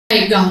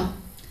God.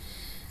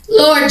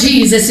 Lord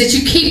Jesus, that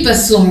you keep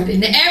us, Lord,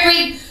 in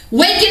every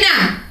waking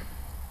hour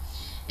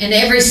and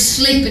every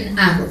sleeping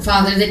hour,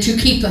 Father, that you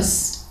keep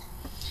us.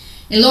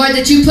 And Lord,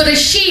 that you put a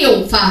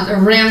shield, Father,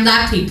 around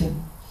thy people.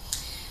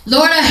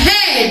 Lord, a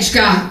hedge,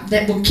 God,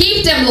 that will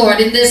keep them,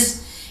 Lord, in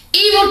this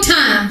evil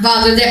time,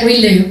 Father, that we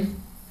live.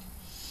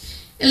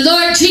 And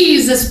Lord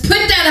Jesus, put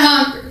that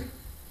hunger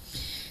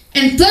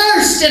and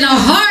thirst in our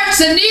hearts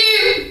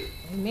anew.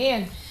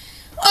 Amen.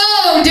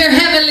 Oh, dear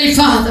Heavenly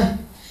Father,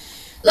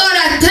 Lord,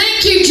 I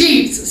thank you,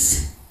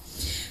 Jesus,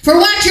 for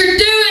what you're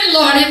doing,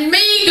 Lord, in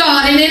me,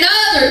 God, and in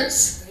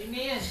others.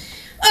 Amen.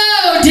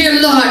 Oh,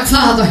 dear Lord,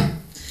 Father,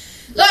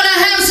 Lord, I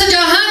have such a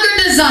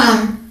hunger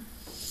desire,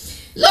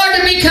 Lord,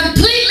 to be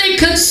completely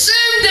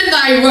consumed in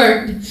thy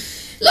word.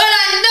 Lord,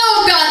 I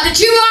know, God, that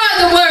you are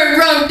the word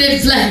robed in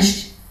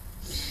flesh.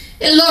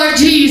 And Lord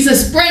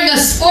Jesus, bring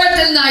us forth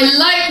in thy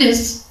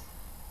likeness.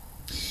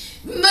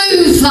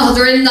 Move,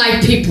 Father, in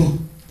thy people.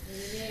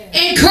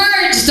 Amen.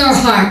 Encourage their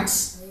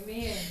hearts.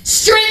 Amen.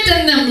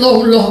 Strengthen them,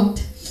 Lord. Amen.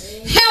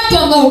 Help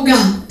them, oh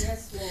God.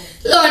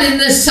 Yes, Lord, in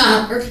this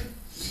hour.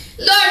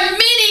 Lord,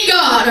 many,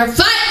 God, are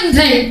fighting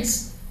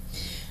things.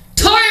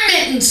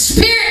 Tormenting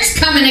spirits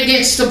coming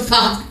against them,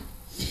 Father.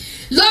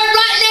 Lord,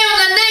 right now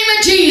in the name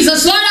of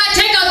Jesus, Lord, I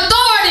take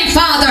authority,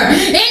 Father,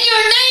 in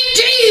your name,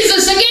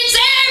 Jesus, against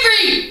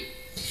every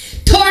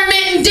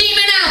tormenting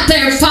demon out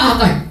there,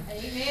 Father.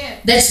 Amen.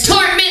 That's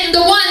tormenting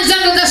the ones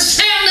under the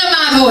sound of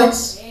my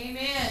voice.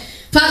 Amen.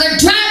 Father,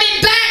 drive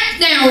it back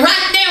now,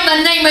 right now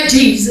in the name of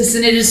Jesus.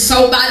 And it is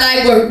so by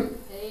thy word.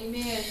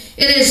 Amen.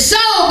 It is so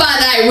by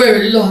thy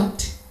word,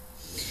 Lord.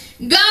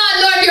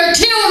 God, Lord, your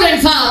children,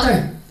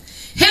 Father,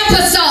 help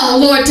us all,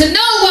 Lord, to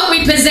know what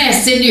we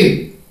possess in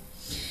you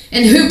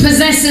and who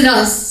possesses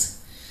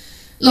us.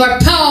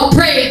 Lord, Paul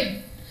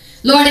prayed,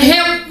 Lord,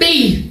 help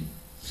me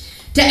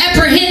to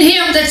apprehend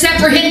him that's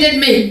apprehended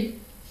me.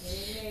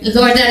 Amen.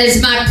 Lord, that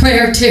is my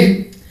prayer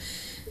too.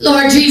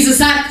 Lord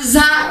Jesus, I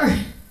desire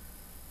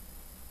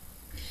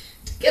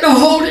to get a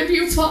hold of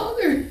you,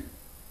 Father.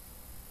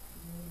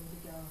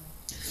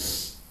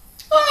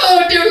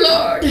 Oh, dear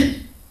Lord,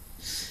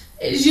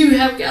 as you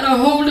have got a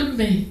hold of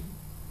me.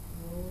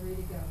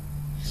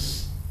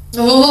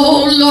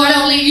 Oh, Lord,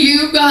 only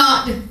you,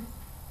 God,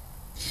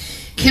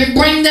 can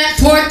bring that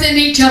forth in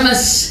each of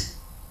us.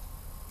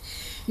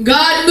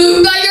 God,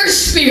 move by your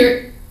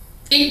Spirit.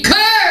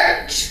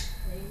 Encourage.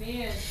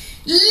 Amen.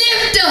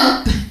 Lift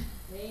up.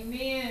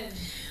 Amen.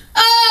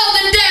 Oh,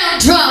 the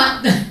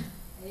downtrodden.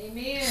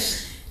 Amen.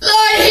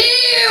 Lord,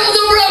 heal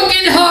the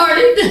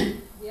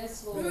brokenhearted.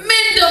 Yes, Lord.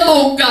 Mend them,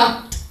 oh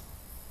God.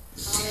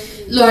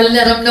 Hallelujah. Lord,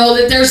 let them know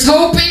that there's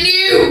hope in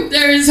you.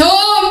 There is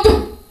hope.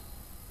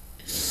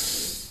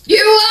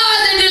 You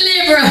are the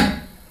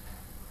deliverer.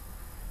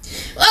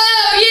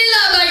 Oh,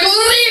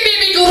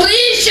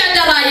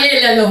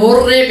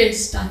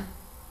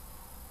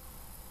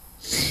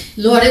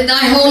 Lord, in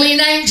thy holy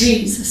name,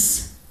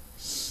 Jesus.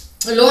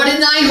 Lord, in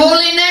thy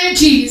holy name,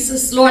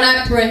 Jesus, Lord,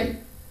 I pray.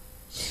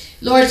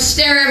 Lord,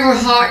 stir every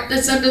heart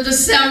that's under the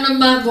sound of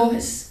my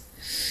voice.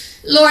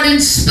 Lord,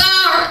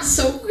 inspire us,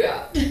 oh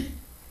God.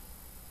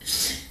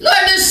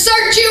 Lord, to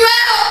search you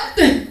out.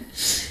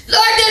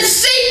 Lord, to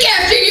seek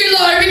after you,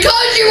 Lord,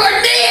 because you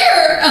are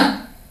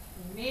near.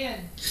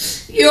 Amen.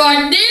 You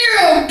are near,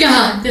 oh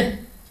God.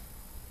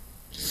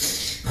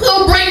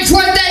 Oh, bring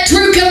forth that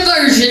true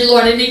conversion,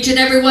 Lord, in each and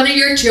every one of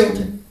your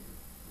children.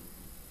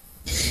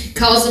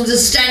 Cause them to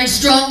stand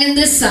strong in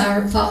this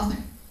hour, Father.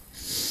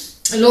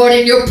 Lord,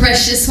 in your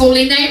precious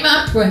holy name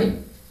I pray.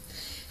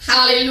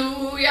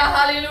 Hallelujah,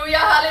 hallelujah,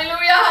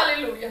 hallelujah,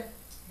 hallelujah.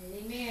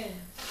 Amen.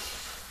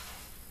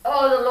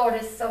 Oh, the Lord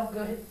is so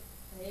good.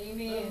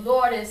 Amen. The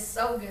Lord is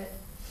so good.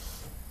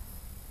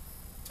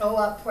 Oh,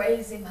 I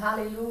praise him.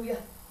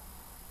 Hallelujah.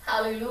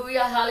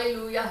 Hallelujah,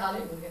 hallelujah,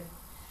 hallelujah.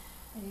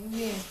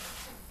 Amen.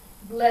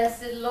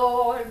 Blessed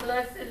Lord,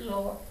 blessed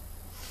Lord.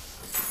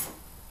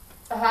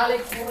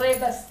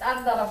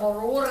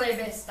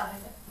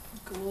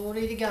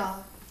 Glory to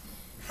God.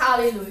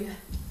 Hallelujah.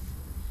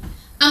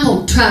 I'm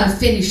going to try to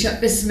finish up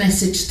this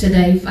message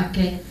today if I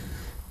can.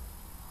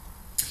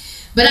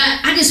 But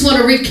I just want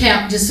to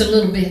recap just a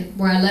little bit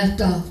where I left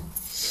off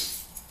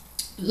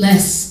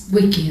last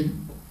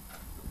weekend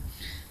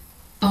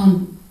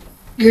on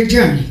your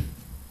journey.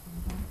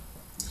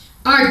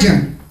 Our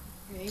journey.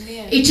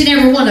 Amen. Each and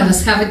every one of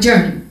us have a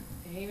journey.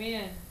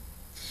 Amen.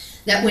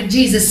 That when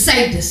Jesus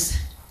saved us,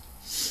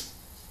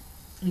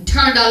 He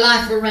turned our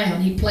life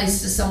around, He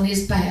placed us on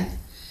His path,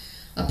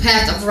 a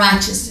path of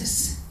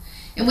righteousness.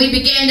 And we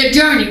began the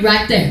journey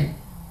right there.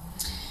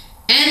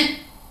 And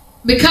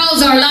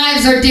because our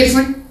lives are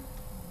different,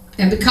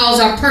 and because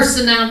our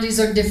personalities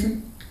are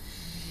different,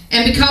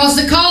 and because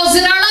the calls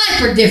in our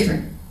life are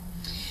different,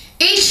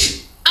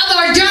 each of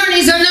our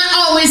journeys are not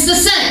always the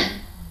same.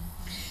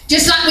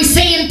 Just like we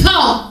see in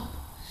Paul.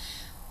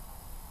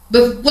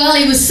 But, well,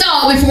 he was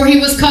Saul before he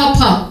was called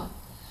Paul.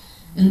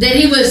 And then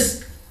he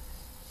was,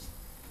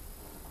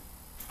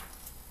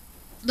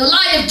 the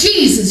light of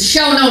Jesus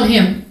shone on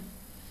him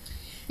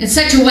in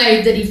such a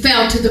way that he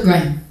fell to the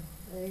ground.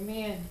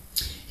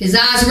 His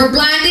eyes were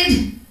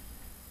blinded,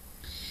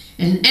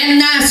 and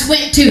Ananias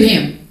went to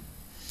him.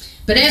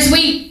 But as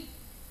we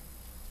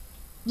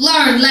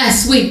learned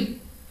last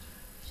week,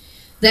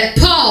 that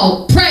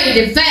Paul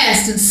prayed and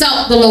fasted and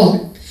sought the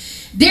Lord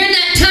during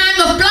that time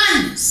of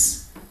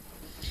blindness.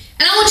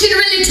 And I want you to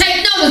really take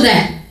note of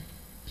that.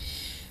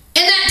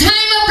 In that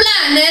time of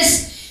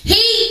blindness,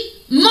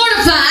 he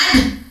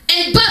mortified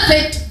and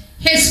buffeted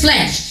his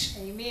flesh.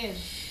 Amen.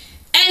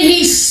 And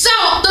he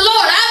sought the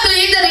Lord. I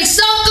believe that he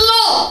sought the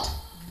Lord.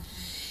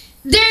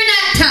 During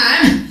that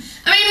time,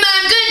 I mean,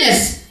 my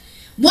goodness,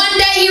 one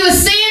day he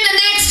was seeing, the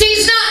next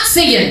he's not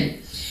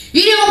seeing.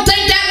 You don't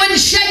think that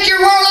wouldn't shake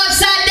your world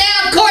upside down?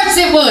 Of course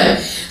it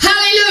would.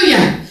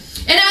 Hallelujah.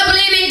 And I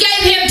believe it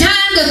gave him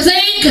time to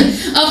think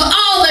of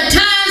all the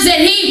times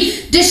that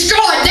he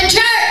destroyed the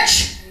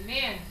church.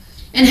 Amen.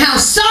 And how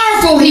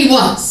sorrowful he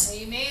was.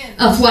 Amen.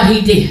 Of what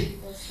he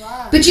did. That's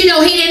right. But you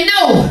know, he didn't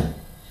know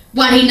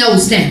what he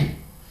knows now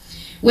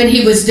when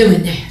he was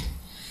doing that.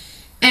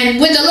 And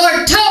when the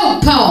Lord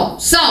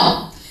told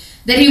Saul,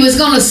 that he was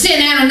going to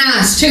send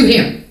Ananias to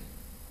him.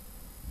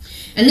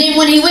 And then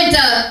when he went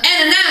to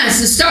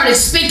Ananias and started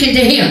speaking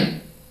to him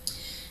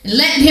and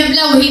letting him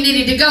know he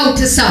needed to go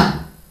to Saul.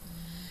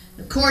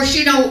 Of course,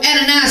 you know,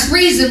 Ananias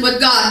reasoned with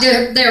God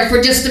there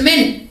for just a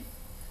minute.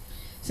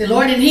 Say,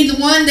 Lord, isn't he the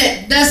one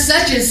that does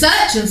such and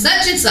such and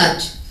such and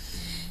such?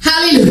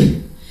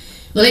 Hallelujah.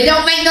 Well, it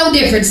don't make no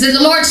difference. And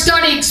the Lord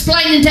started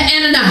explaining to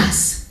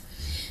Ananias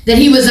that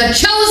he was a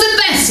chosen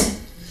vessel.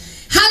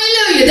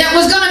 Hallelujah. That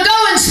was going to go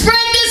and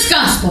spread this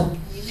gospel.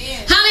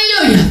 Amen.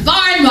 Hallelujah.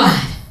 Far and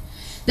wide.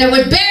 That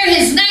would bear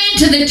his name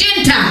to the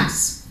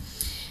Gentiles.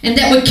 And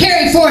that would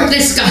carry forth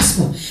this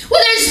gospel. Well,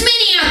 there's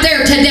many out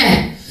there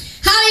today.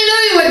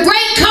 Hallelujah. With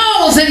great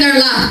calls in their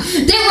life.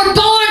 They were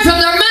born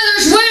from their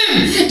mother's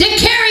womb to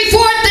carry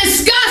forth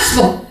this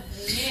gospel.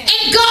 Amen.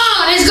 And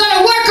God is going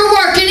to work a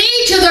work in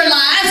each of their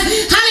lives.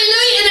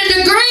 Hallelujah. In a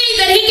degree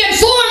that he can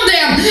form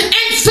them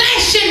and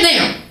fashion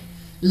them.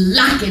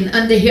 Likened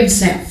unto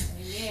himself.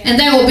 Amen. And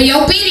they will be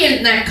obedient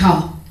in that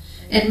call.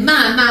 And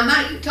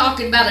my, you're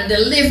talking about a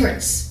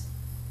deliverance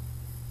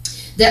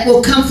that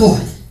will come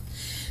forth.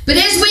 But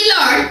as we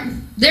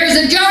learn, there's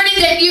a journey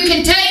that you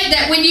can take,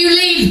 that when you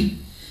leave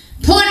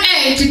point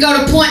A to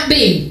go to point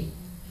B,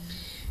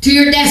 to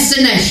your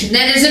destination.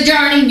 That is a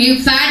journey.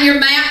 You find your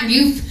map,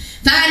 you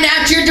find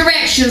out your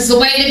directions, the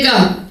way to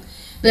go.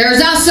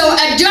 There's also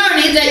a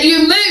journey that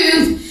you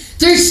move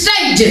through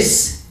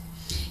stages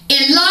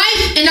in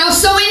life and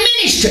also in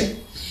ministry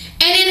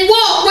and in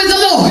walk with the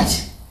Lord.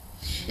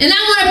 And I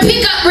want to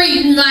pick up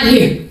reading right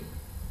here.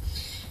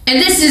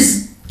 And this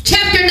is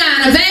chapter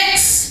 9 of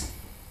Acts.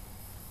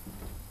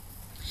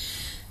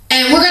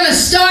 And we're going to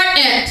start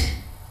at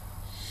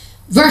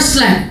verse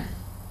 11.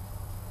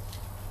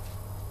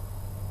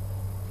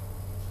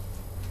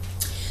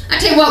 I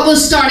tell you what, we'll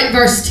start at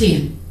verse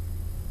 10.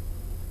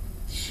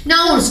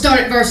 Now I want to start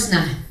at verse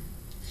 9.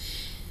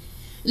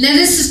 Now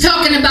this is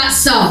talking about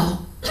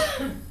Saul.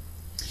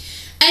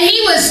 And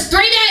he was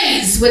 3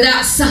 days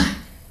without sight,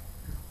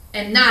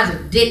 and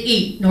neither did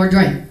eat nor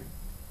drink.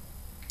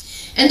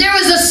 And there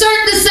was a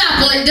certain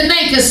disciple at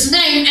Damascus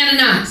named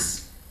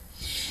Ananias.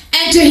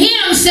 And to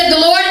him said the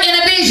Lord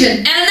in a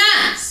vision,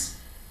 Ananias.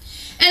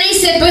 And he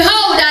said,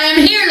 Behold, I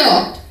am here,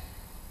 Lord.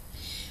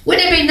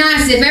 Wouldn't it be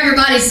nice if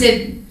everybody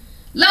said,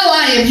 Lo,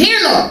 I am here,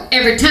 Lord,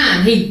 every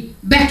time he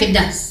beckoned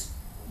us?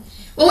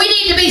 Well, we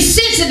need to be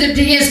sensitive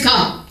to his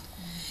call.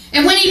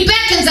 And when he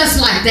beckons us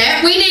like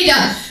that, we need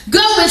to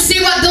go and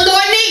see what the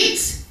Lord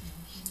needs.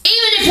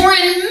 Even if we're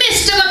in the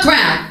midst of a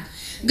crowd,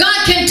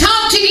 God can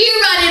talk to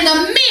you right in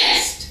the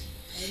midst.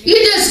 You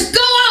just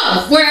go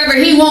off wherever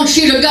he wants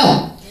you to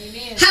go.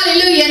 Amen.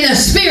 Hallelujah, in the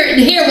spirit,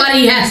 and hear what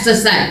he has to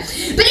say.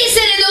 But he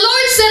said, and the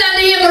Lord said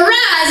unto him,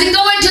 Arise and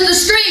go into the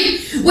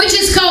street which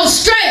is called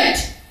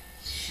Straight,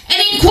 and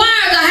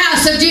inquire the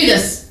house of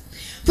Judas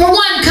for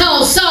one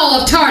called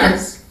Saul of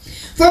Tarsus.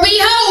 For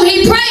behold,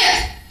 he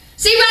prayeth.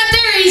 See right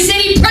there, he said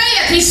he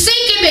prayeth, he's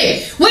seeking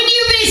me. When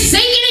you be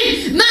seeking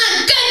him,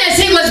 my goodness,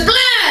 he was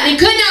blind, he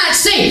could not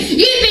see.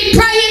 You'd be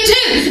praying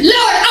too.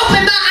 Lord,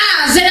 open my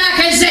eyes that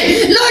I can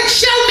see. Lord,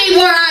 show me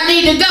where I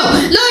need to go.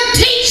 Lord,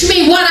 teach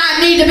me what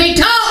I need to be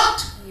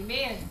taught.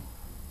 Amen.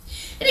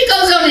 And he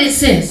goes on and it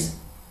says,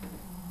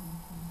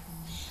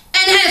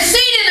 and has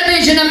seen in a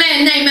vision a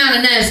man named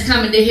Ananias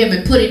coming to him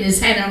and putting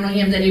his hand on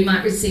him that he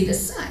might receive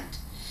his sight.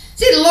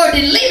 See, the Lord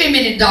didn't leave him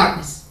in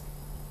darkness.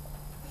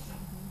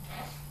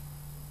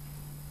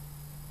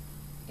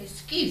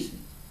 Excuse me.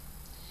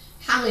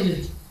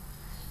 Hallelujah.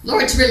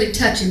 Lord's really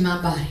touching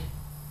my body.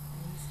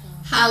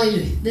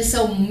 Hallelujah. This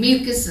old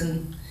mucus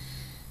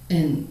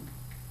and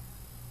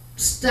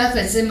stuff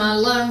that's in my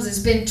lungs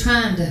has been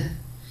trying to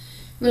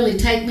really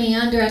take me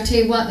under. I tell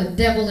you what, the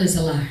devil is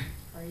a liar.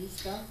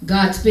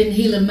 God's been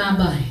healing my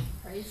body.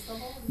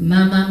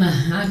 My.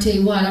 I tell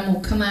you what, I'm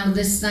going to come out of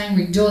this thing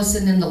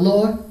rejoicing in the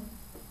Lord.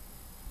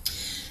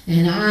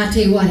 And I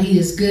tell you what, he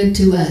is good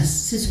to us.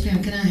 Sister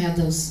Pam, can I have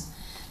those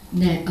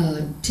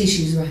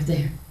tissues right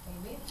there?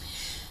 Amen.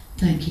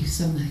 Thank you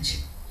so much.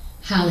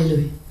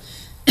 Hallelujah.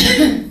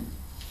 And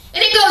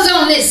it goes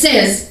on, it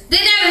says, Then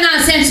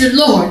Ananias answered,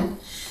 Lord,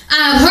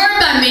 I have heard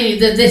by many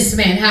that this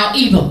man, how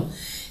evil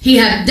he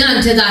hath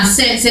done to thy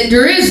saints at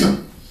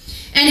Jerusalem.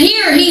 And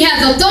here he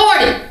hath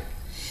authority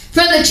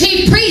from the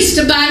chief priest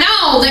to bind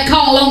all that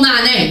call on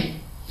thy name.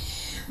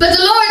 But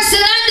the Lord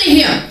said unto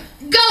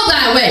him, Go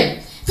thy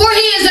way, for he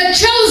is a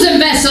chosen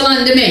vessel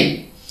unto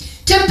me,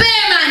 to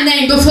bear my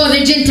name before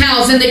the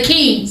Gentiles and the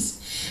kings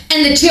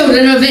and the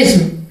children of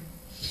Israel.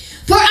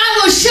 For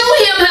I will show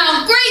him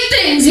how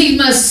great things he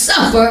must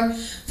suffer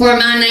for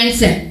my name's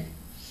sake.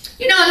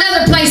 You know,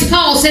 another place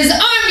Paul says,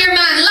 Arm your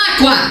mind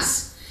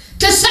likewise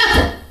to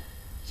suffer.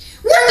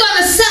 We're going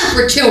to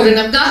suffer, children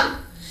of God.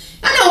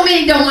 I know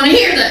many don't want to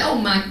hear that. Oh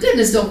my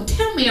goodness, don't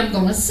tell me I'm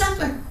going to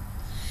suffer.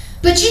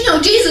 But you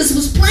know, Jesus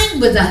was playing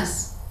with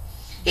us.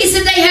 He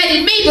said they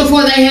hated me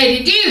before they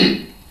hated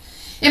you.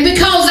 And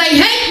because they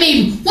hate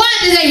me, why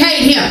do they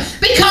hate him?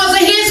 Because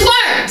of his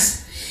words.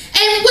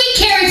 And we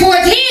carry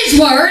forth his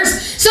words,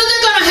 so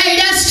they're going to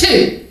hate us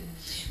too.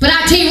 But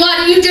I tell you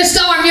what, you just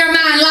arm your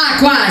mind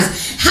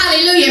likewise.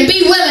 Hallelujah. And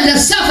be willing to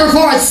suffer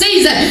for a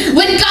season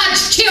with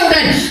God's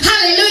children.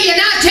 Hallelujah.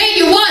 And I tell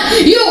you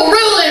what, you'll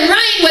rule and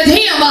reign with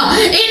him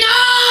in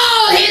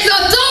all his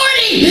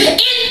authority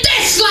in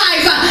this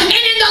life and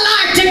in the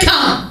life to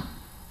come.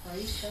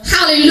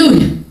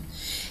 Hallelujah.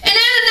 And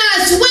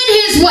Ananias went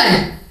his way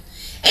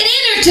and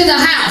entered to the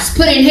house,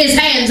 putting his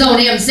hands on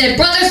him, said,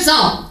 Brother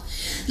Saul,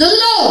 the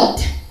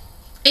Lord,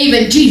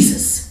 even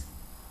Jesus,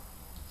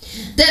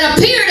 that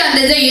appeared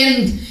unto thee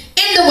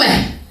in the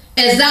way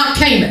as thou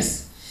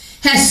camest,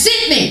 has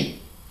sent me,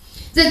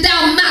 that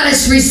thou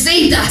mightest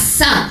receive thy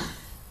sight,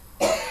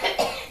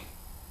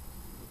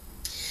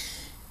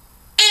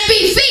 and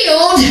be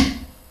filled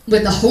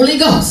with the Holy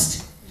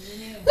Ghost.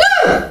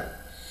 Woo!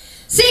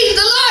 See,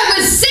 the Lord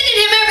was sending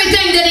him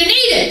everything that he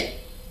needed.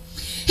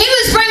 He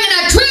was bringing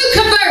a true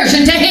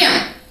conversion to him.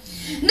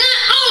 Not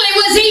only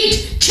was he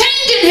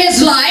changing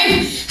his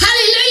life,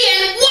 hallelujah,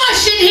 and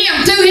washing him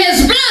through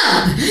his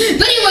blood,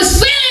 but he was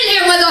filling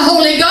him with the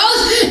Holy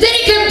Ghost that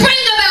he could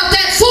bring about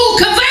that full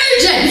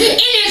conversion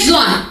in his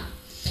life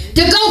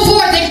to go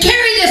forth and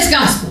carry this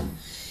gospel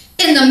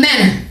in the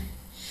manner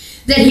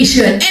that he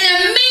should. And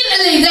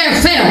immediately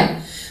there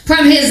fell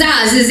from his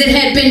eyes as it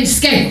had been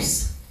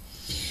scales.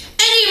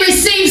 And he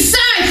received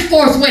sight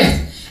forthwith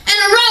and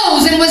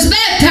arose and was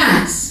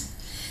baptized.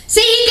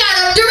 See, he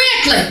got up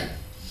directly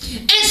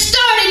and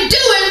started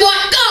doing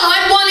what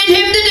God wanted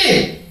him to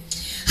do.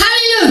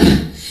 Hallelujah.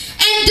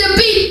 And to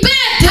be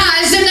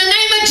baptized in the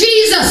name of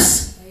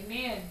Jesus.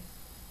 Amen.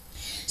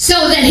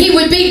 So that he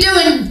would be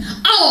doing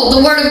all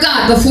the Word of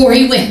God before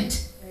he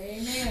went.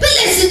 Amen. But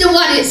listen to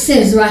what it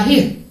says right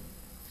here. And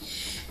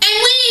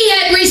when he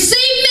had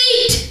received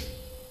meat,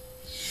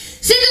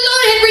 see, the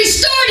Lord had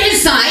restored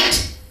his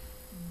sight.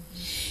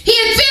 He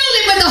had filled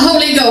him with the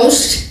Holy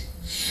Ghost.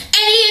 And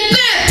he had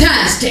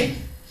baptized him.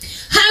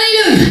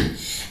 Hallelujah.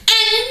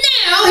 And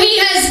now he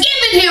has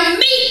given him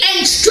meat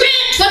and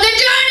strength for the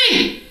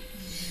journey.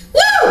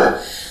 Woo!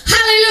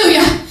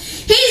 Hallelujah.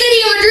 He said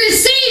he would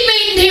receive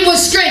meat and he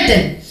was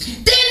strengthened.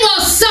 Then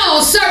was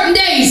Saul certain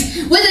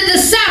days with the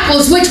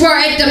disciples which were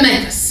at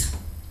Damascus.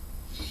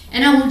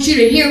 And I want you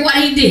to hear what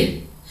he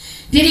did.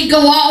 Did he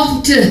go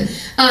off to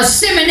a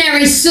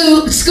seminary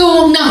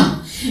school? No.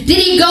 Did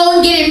he go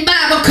and get in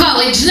Bible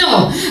college?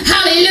 No.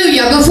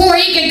 Hallelujah. Before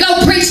he could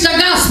go preach the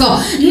gospel?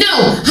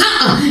 No.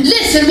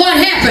 Listen what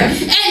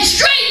happened. And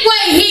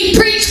straightway he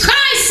preached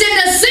Christ in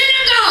the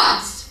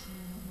synagogues.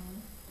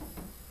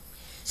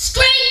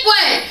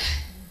 Straightway.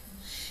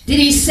 Did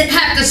he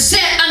have to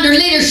sit under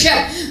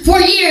leadership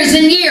for years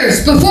and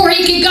years before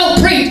he could go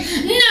preach?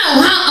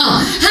 No.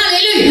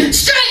 Hallelujah.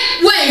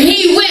 Straightway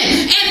he went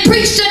and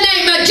preached the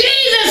name of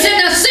Jesus in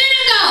the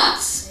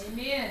synagogues.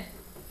 Amen.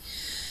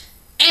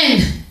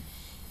 And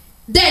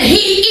that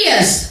he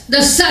is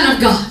the Son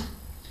of God.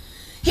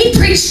 He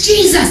preached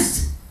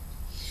Jesus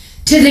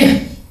to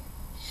them.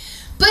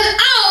 But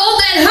all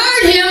that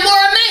heard him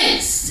were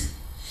amazed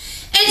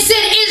and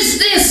said, Is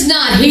this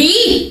not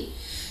he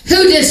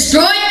who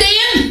destroyed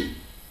them,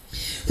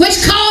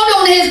 which called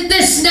on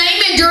this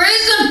name in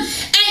Jerusalem,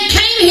 and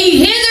came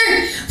he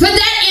hither for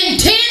that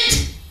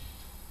intent,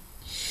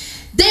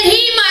 that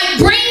he might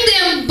bring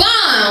them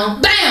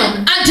bound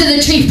unto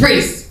the chief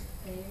priests?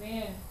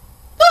 Amen.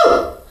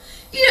 Woo!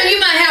 You know, you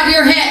might have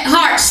your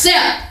heart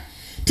set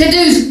to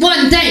do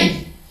one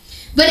thing,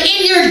 but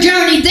in your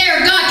journey there,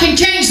 God can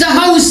change the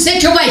whole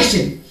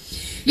situation.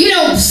 You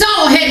know,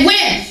 Saul had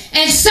went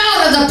and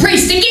sought of the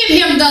priest to give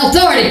him the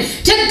authority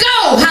to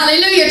go,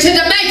 hallelujah, to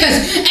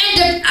Damascus and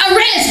to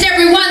arrest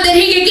everyone that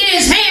he could get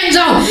his hands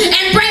on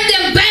and bring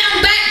them bound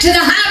back to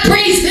the high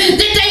priest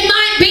that they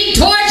might be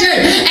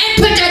tortured and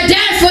put to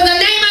death for the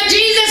name of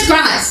Jesus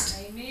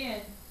Christ.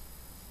 Amen.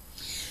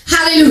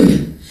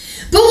 Hallelujah.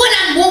 But what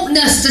I'm wanting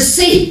us to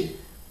see,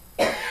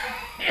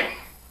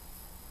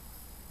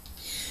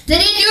 that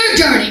in your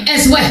journey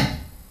as well,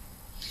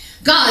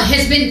 God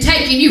has been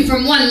taking you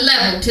from one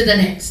level to the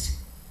next.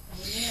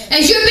 Amen.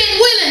 As you've been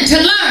willing to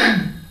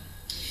learn,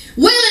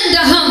 willing to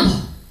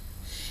humble,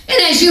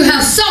 and as as you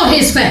have sought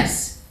his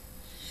face.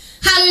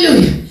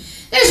 Hallelujah.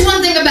 There's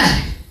one thing about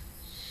it.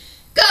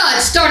 God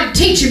started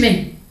teaching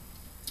me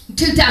in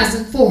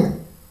 2004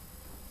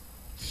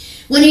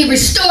 when he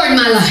restored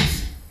my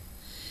life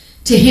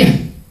to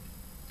him.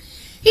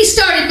 He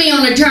started me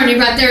on a journey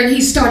right there, and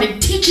he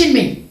started teaching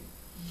me.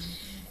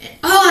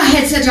 Oh, I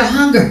had such a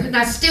hunger, and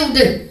I still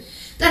do.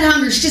 That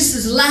hunger is just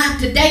as alive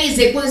today as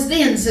it was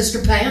then,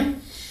 Sister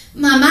Pam.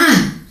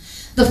 My.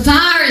 The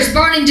fire is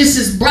burning just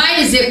as bright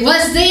as it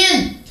was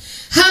then.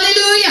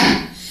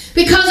 Hallelujah.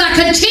 Because I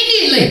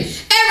continually,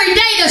 every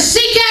day, to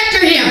seek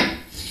after him.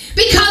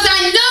 Because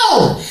I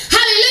know,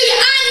 hallelujah,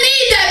 I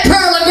need that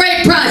pearl of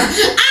great price.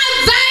 I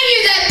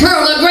value that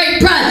pearl of great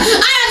price.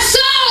 I have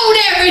sold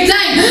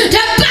everything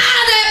to buy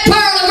that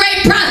pearl of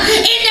great price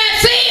in that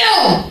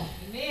field.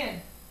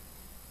 Amen.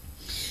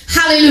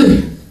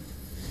 Hallelujah.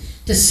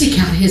 To seek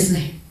out his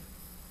name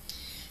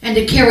and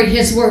to carry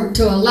his word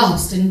to a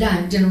lost and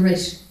dying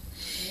generation.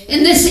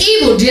 In this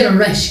evil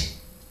generation.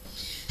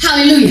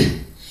 Hallelujah.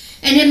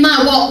 And in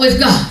my walk with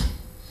God.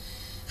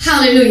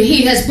 Hallelujah.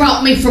 He has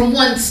brought me from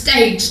one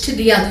stage to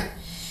the other.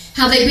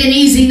 Have they been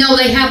easy? No,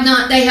 they have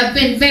not. They have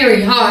been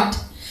very hard.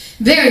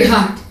 Very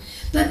hard.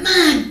 But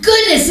my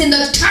goodness, in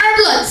the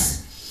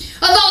turbulence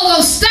of all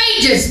those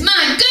stages,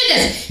 my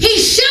goodness, he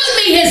showed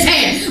me his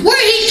hand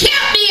where he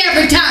kept me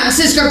every time,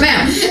 Sister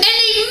Pam. And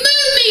he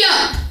moved me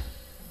up.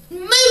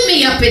 Moved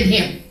me up in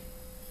him.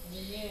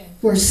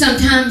 Were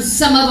sometimes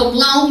some of them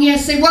long,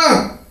 yes they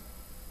were.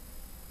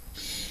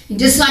 And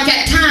just like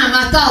that time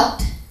I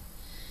thought,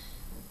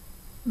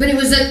 but it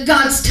was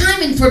God's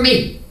timing for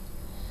me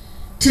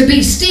to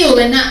be still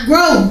and not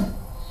grow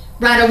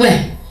right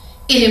away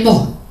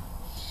anymore.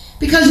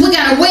 Because we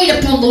got to wait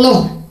upon the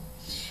Lord.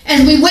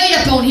 As we wait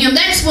upon him,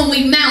 that's when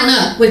we mount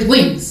up with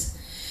wings.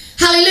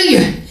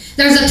 Hallelujah.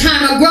 There's a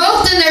time of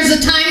growth and there's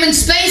a time and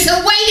space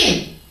of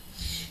waiting.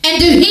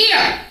 And to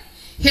hear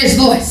his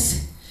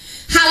voice.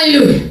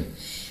 Hallelujah.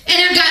 And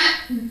I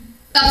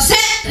got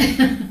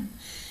upset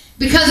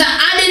because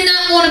I did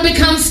not want to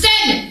become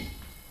stagnant.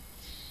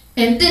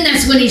 And then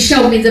that's when he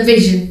showed me the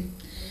vision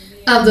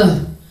of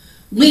the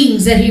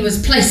wings that he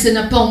was placing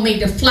upon me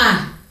to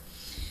fly.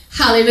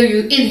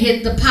 Hallelujah.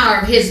 In the power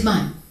of his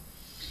might.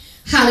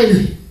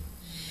 Hallelujah.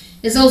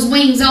 Is those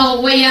wings all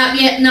the way out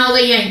yet? No,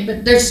 they ain't,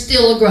 but they're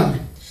still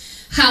growing.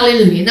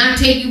 Hallelujah. And I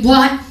tell you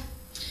what,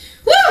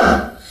 woo!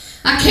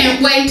 I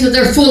can't wait till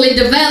they're fully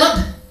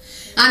developed.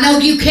 I know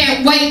you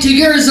can't wait till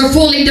yours are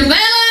fully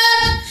developed.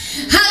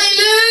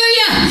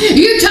 Hallelujah.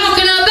 You're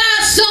talking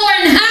about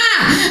soaring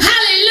high.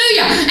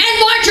 Hallelujah. And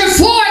marching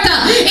forth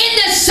in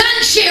the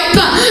sonship.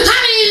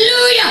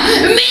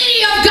 Hallelujah. Many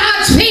of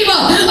God's people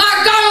are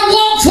going to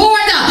walk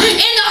forth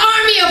in the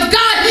army of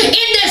God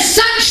in the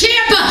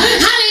sonship.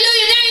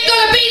 Hallelujah. There ain't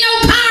going to be no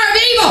power of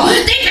evil.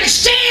 They can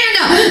stand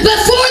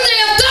before the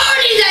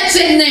authority that's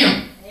in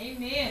them.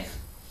 Amen.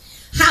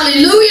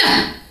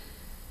 Hallelujah.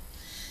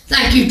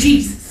 Thank you,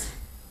 Jesus.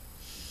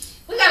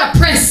 We got to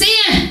press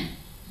in.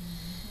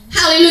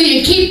 Hallelujah.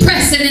 And keep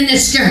pressing in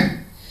this journey.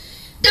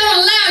 Don't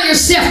allow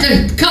yourself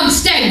to become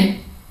stagnant.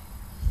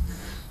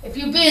 If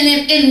you've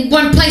been in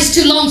one place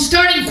too long,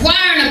 start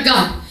inquiring of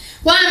God.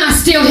 Why am I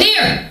still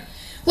here?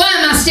 Why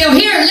am I still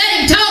here?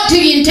 Let him talk to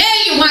you and tell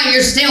you why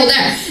you're still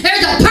there.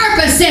 There's a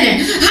purpose in it.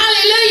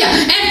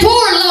 Hallelujah. And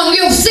before long,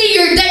 you'll see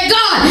that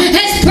God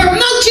has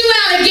promoted you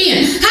out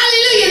again.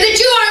 Hallelujah. That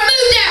you are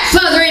moved out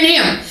further in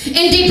him.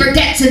 In deeper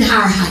depths and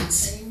higher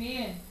heights.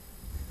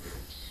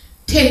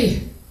 Tell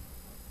you,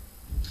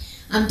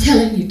 I'm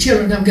telling you,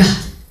 children of God,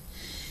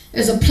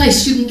 there's a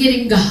place you can get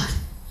in God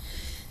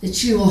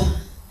that you will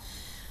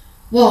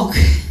walk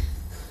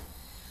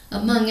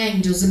among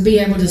angels and be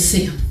able to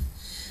see them.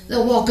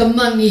 They'll walk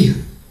among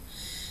you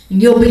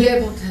and you'll be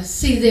able to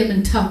see them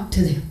and talk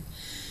to them.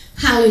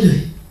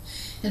 Hallelujah.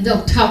 And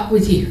they'll talk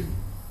with you.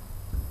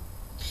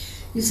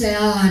 You say,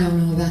 oh, I don't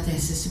know about that,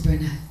 Sister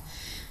Brenda.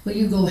 Well,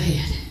 you go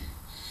ahead.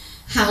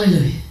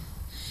 Hallelujah.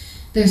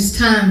 There's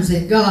times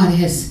that God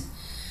has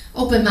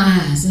opened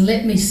my eyes and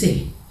let me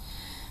see.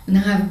 And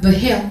I have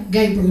beheld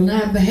Gabriel and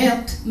I have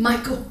beheld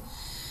Michael,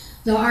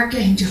 the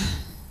archangel.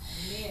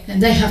 Amen.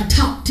 And they have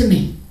talked to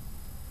me.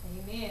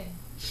 Amen.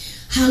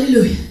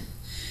 Hallelujah.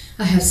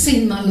 I have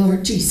seen my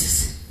Lord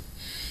Jesus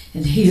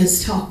and he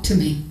has talked to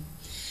me.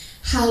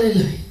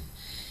 Hallelujah.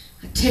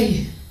 I tell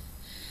you,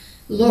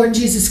 Lord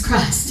Jesus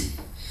Christ,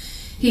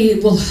 he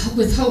will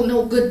withhold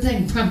no good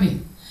thing from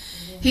you.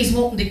 He's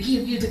wanting to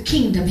give you the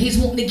kingdom. He's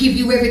wanting to give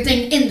you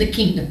everything in the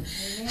kingdom.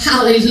 Amen.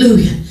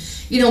 Hallelujah.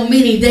 You know,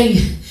 many,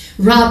 they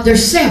rob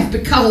themselves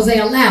because they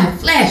allow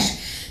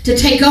flesh to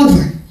take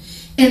over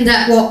in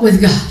that walk with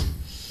God.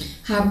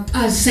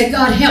 I say,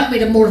 God, help me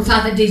to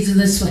mortify the deeds of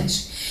this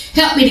flesh.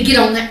 Help me to get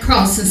on that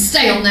cross and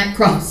stay on that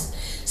cross.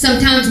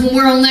 Sometimes when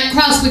we're on that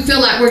cross, we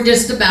feel like we're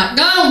just about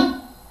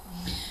gone.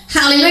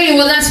 Hallelujah.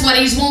 Well, that's what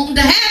he's wanting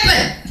to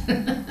happen.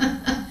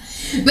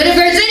 But if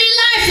there's any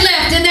life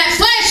left in that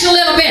flesh a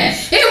little bit,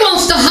 it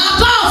wants to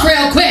hop off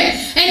real quick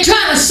and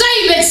try to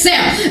save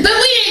itself. But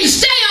we need to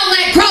stay on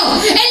that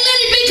cross and let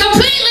it be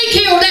completely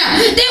killed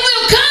out. Then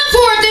we'll come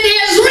forth in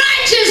his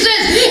righteousness.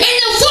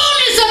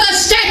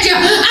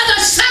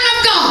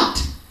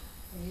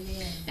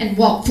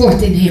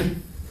 forth in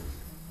him.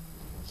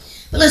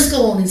 But let's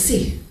go on and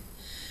see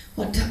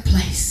what took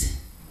place.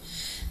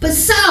 But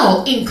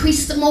Saul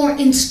increased the more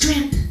in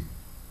strength.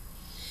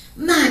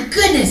 My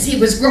goodness, he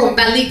was growing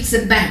by leaps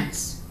and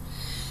bounds.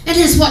 And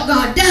that's what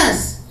God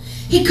does.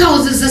 He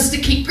causes us to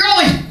keep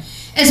growing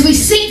as we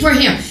seek for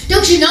him.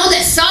 Don't you know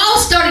that Saul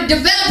started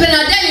developing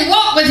a daily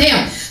walk with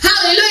him?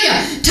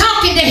 Hallelujah.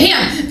 Talking to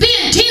him,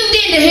 being tuned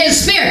into his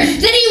spirit.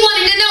 That he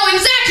wanted to know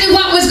exactly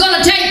what was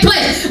going to take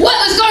place, what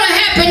was going to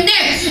happen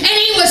next. And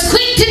he was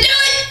quick to do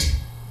it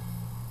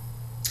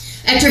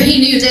after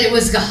he knew that it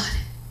was God.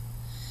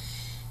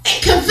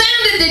 It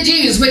confounded the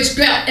Jews which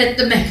dwelt at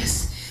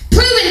Damascus,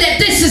 proving that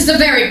this is the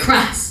very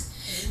Christ.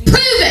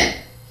 Proving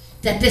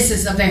that this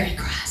is the very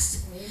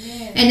Christ.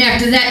 Amen. And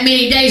after that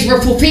many days were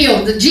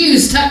fulfilled, the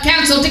Jews took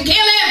counsel to kill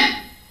him.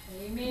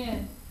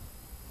 Amen.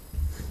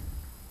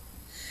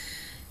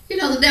 You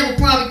know, the devil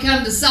probably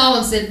come to Saul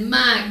and said,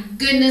 my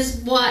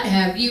goodness, what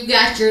have you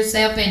got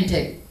yourself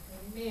into?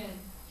 Amen.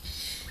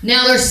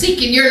 Now they're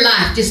seeking your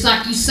life just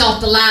like you sought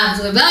the lives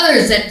of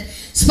others that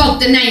spoke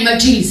the name of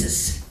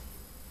Jesus.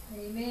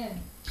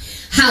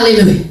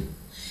 Hallelujah.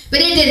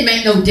 But it didn't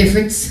make no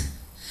difference.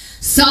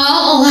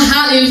 Saul,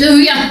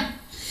 hallelujah,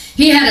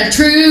 he had a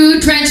true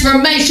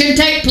transformation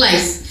take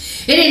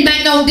place. It didn't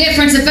make no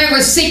difference if they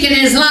were seeking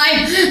his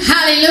life.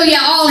 Hallelujah.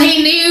 All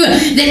he knew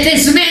that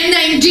this man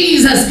named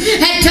Jesus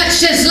had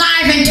touched his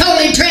life and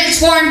totally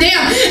transformed him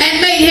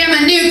and made him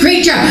a new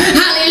creature.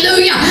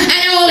 Hallelujah.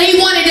 And all he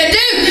wanted to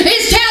do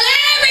is tell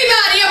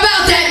everybody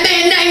about that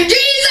man named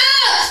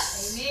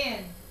Jesus.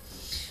 Amen.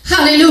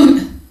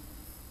 Hallelujah.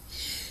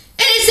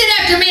 And he said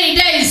after many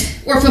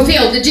days were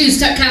fulfilled, the Jews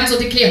took counsel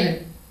to kill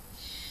him.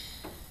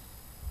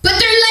 But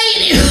their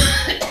laying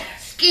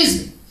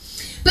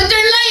but their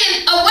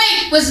laying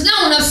awake was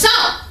known of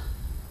Saul.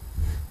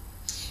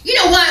 You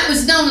know why it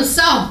was known of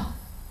Saul?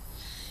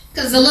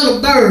 Because the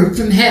little bird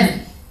from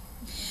heaven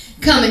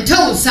come and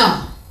told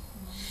Saul,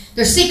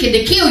 they're seeking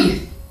to kill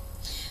you.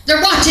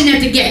 They're watching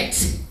at the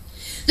gates.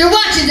 They're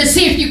watching to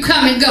see if you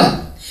come and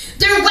go.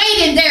 They're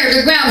waiting there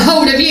to grab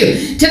hold of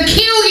you, to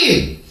kill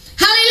you.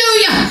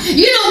 Hallelujah.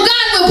 You know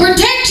God will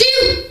protect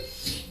you.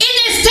 In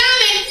this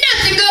time ain't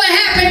nothing going to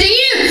happen to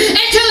you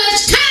until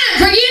it's time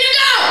for you to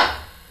go.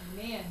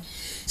 Amen.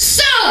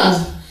 So,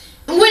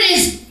 when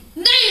his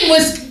name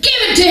was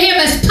given to him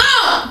as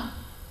Paul,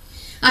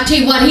 I tell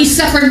you what, he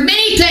suffered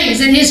many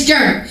things in his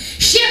journey.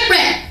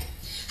 Shipwreck.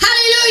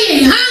 Hallelujah.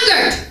 He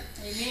hungered.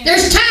 Amen.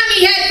 There's time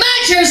he had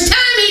much. There's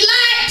time he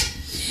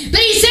lacked.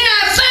 But he said,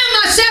 I found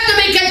myself to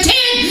be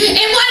content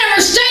in whatever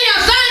state I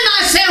find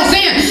myself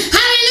in.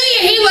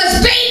 Hallelujah. He was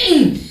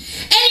beaten.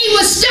 And he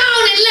was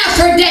stoned and left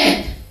for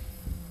dead.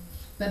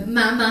 But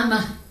my.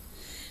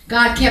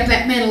 God kept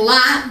that man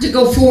alive to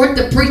go forth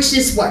to preach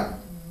this word.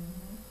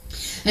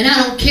 And I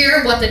don't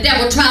care what the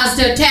devil tries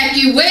to attack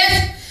you with.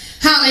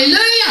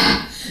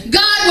 Hallelujah.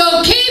 God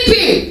will keep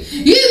you.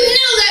 You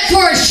know that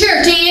for a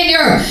surety in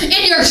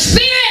your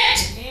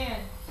spirit. Amen.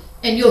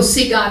 And you'll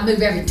see God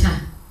move every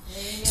time.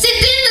 See,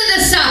 then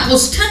the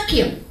disciples took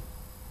him.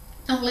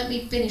 Oh, let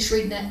me finish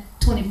reading that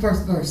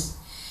 21st verse.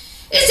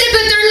 It said,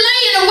 but their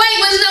laying away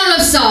was known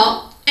of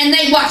Saul, and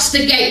they watched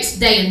the gates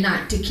day and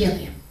night to kill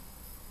him.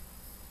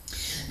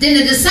 Then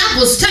the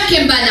disciples took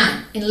him by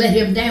night and let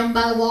him down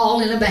by the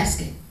wall in a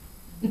basket.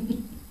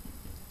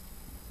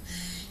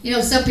 You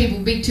know, some people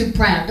be too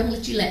proud. Don't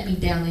let you let me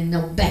down in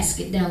no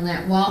basket down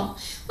that wall.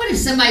 What if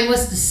somebody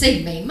was to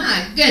see me?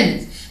 My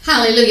goodness.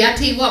 Hallelujah. I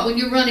tell you what, when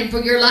you're running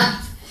for your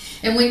life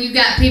and when you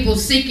got people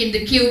seeking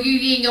to kill you,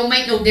 you ain't going to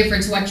make no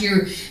difference what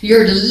you're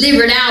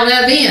delivered out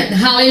of in.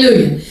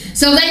 Hallelujah.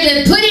 So they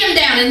did put him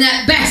down in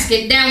that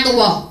basket down the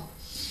wall.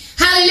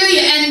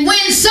 Hallelujah. And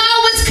when Saul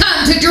was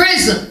come to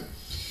Jerusalem,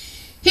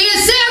 he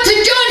assailed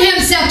to join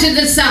himself to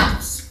the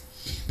disciples.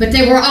 But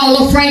they were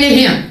all afraid of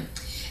him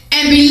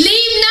and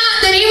believed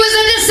not that he was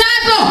a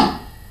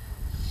disciple.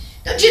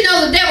 Don't you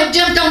know the devil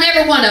jumped on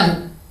every one of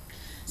them?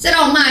 Said,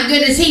 oh my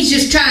goodness, he's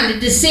just trying to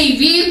deceive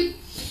you.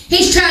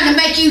 He's trying to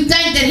make you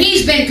think that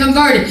he's been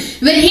converted.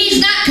 But he's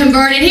not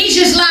converted. He's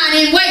just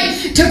lying in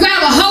wait to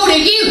grab a hold of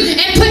you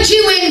and put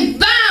you in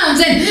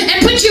bonds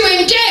and put you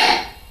in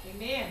jail.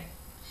 Amen.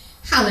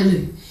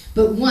 Hallelujah.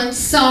 But once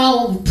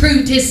Saul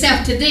proved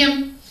himself to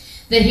them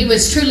that he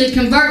was truly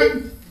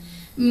converted,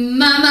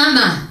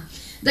 my.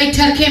 They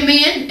took him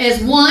in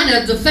as one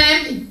of the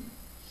family.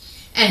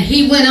 And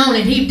he went on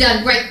and he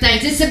done great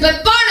things. It said,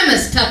 but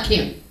Barnabas took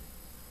him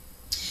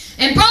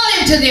and brought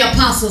him to the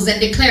apostles and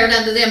declared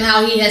unto them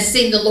how he has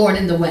seen the Lord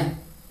in the way.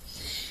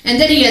 And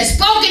that he had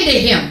spoken to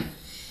him.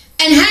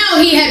 And how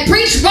he had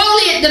preached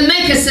boldly at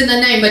Damascus in the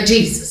name of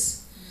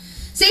Jesus.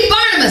 See,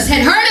 Barnabas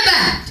had heard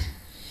about it.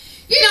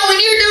 You know, when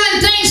you're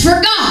doing things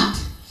for God,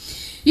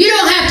 you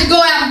don't have to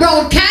go out and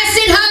broadcast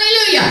it.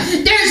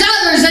 Hallelujah. There's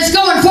others that's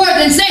going forth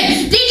and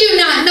saying, did you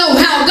not know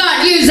how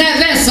God used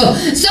that vessel?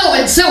 So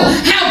and so.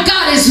 How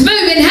God is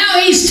moving. How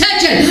he's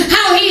touching.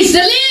 How he's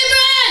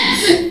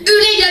delivering. You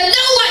need to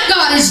know what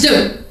God is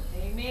doing.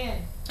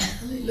 Amen.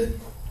 Hallelujah.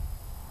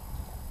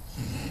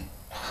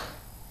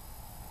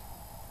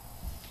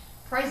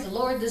 Praise the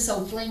Lord, this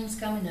old flame's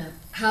coming up.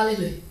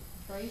 Hallelujah.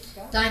 Praise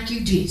God. Thank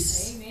you,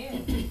 Jesus.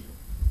 Amen.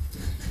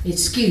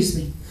 Excuse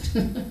me.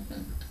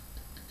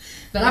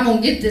 But I'm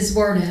going to get this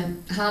word out.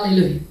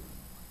 Hallelujah.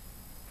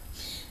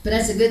 But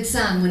that's a good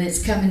sign when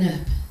it's coming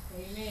up.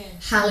 Amen.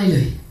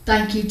 Hallelujah.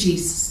 Thank you,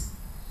 Jesus.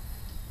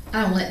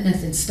 I don't let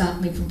nothing stop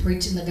me from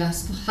preaching the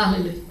gospel.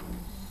 Hallelujah.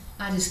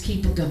 I just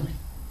keep it going.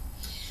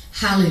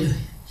 Hallelujah.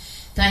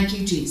 Thank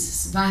you,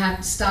 Jesus. If I have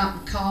to stop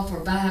and cough,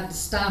 or if I have to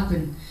stop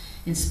and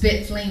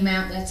spit flame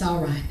out, that's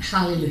all right.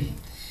 Hallelujah.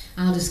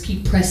 I'll just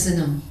keep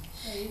pressing on.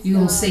 You're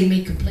going to see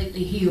me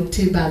completely healed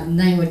too by the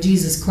name of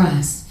Jesus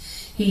Christ.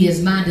 He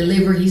is my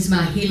deliverer. He's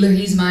my healer.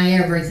 He's my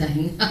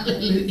everything.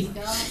 Hallelujah. And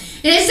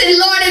it said,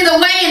 Lord, in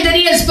the way that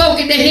he had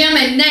spoken to him,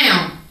 and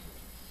now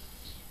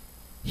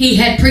he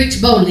had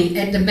preached boldly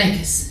at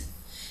Damascus.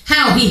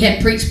 How he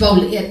had preached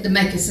boldly at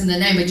Damascus in the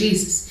name of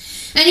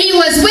Jesus. And he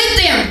was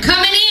with them,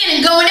 coming in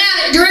and going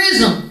out at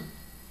Jerusalem.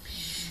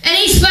 And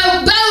he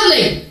spoke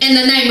boldly in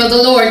the name of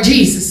the Lord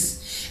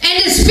Jesus,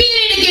 and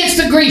disputed against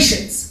the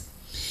Grecians.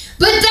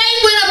 But they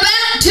went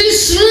about to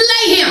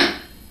slay him.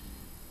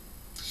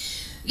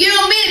 You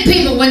know, many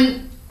people,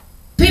 when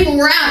people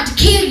were out to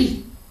kill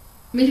you,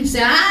 many people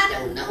say, I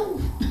don't know.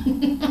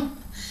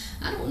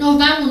 I don't know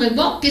if I want to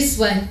walk this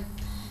way.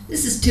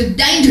 This is too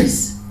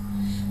dangerous.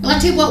 Well, I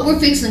tell you what, we're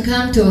fixing to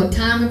come to a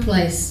time and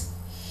place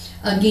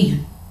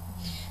again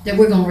that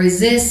we're going to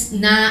resist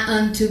nigh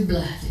unto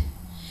blood.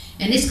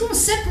 And it's going to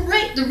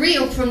separate the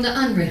real from the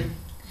unreal.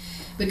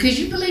 Because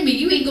you believe me,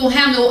 you ain't going to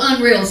have no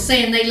unreal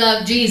saying they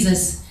love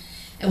Jesus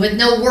and with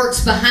no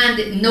works behind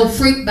it and no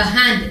fruit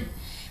behind it,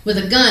 with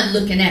a gun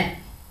looking at it.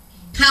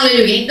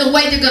 Hallelujah. Ain't no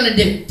way they're going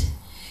to do it.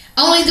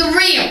 Only the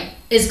real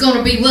is going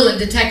to be willing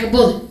to take a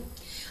bullet.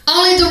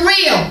 Only the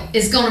real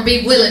is going to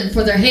be willing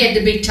for their head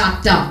to be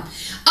chopped off.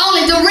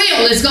 Only the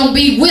real is going to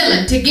be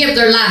willing to give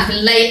their life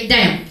and lay it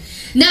down.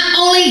 Not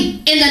only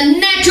in the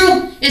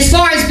natural, as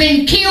far as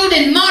being killed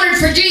and martyred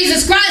for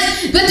Jesus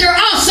Christ, but they're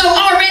also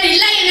already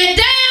laying it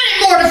down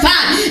and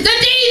mortifying the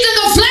deeds of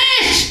the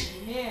flesh.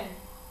 Amen.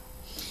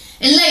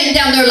 And laying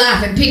down their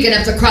life and picking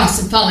up the cross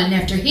and following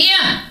after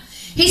him.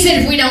 He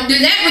said if we don't do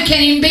that, we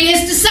can't even be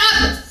his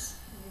disciples.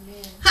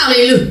 Amen.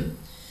 Hallelujah.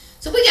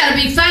 So we got to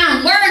be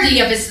found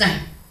worthy of his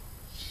name.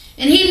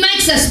 And he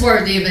makes us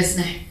worthy of his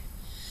name.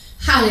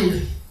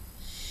 Hallelujah.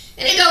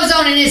 And it goes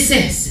on and it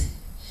says,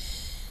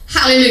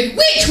 hallelujah.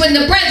 Which when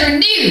the brethren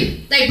knew,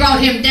 they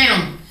brought him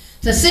down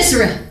to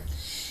Caesarea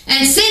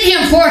and sent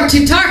him forth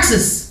to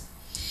Tarsus.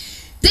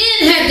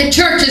 Then had the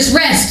churches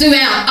rest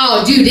throughout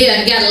all Judea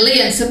and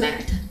Galilee and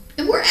Samaria,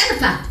 and were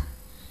edified.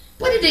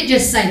 What did it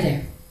just say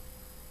there?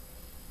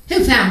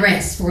 Who found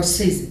rest for a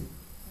season?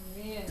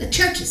 Amen. The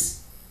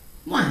churches.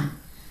 Why?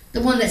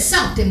 The one that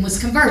sought them was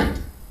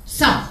converted.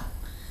 Saul.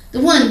 The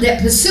one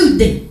that pursued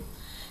them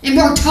and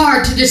worked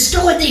hard to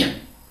destroy them.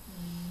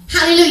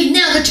 Hallelujah.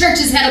 Now the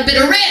churches had a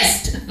bit of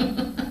rest.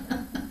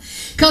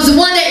 Because the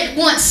one that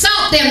once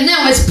sought them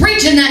now is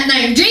preaching that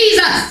name,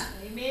 Jesus.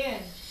 Amen.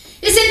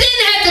 It said, then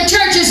had the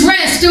churches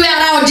rest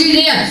throughout all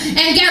Judea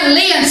and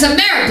Galilee and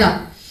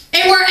Samaria,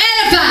 and were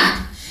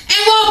edified,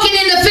 and walking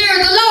in the fear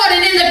of the Lord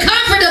and in the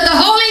comfort of the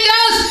Holy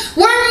Ghost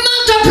were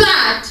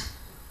multiplied.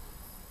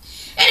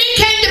 And it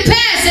came to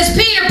pass as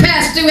Peter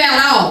passed throughout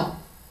all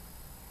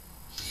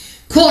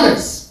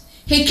quarters,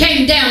 he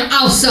came down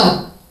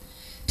also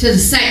to the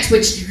saints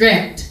which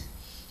dwelt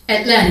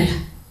at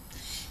Lydia.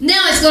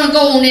 Now it's going to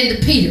go on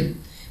into Peter,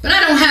 but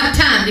I don't have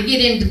time to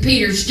get into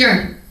Peter's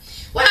journey.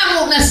 What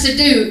I want us to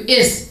do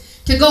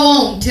is to go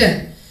on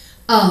to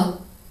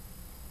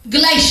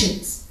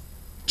Galatians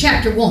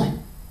chapter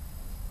 1.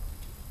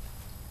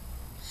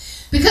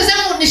 Because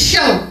I want to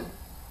show,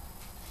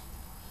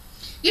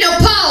 you know,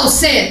 Paul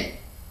said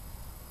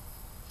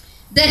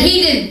that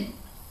he didn't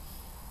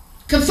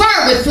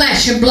confer with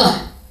flesh and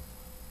blood.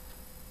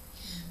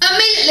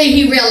 Immediately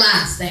he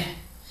realized that.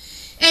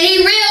 And he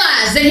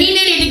realized that he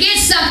needed to get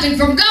something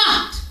from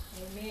God.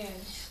 Amen.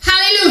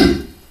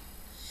 Hallelujah.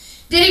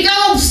 Did he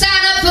go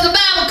sign up for the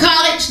Bible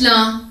college?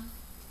 No.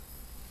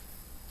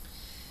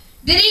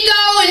 Did he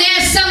go and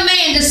ask some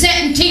man to sit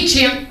and teach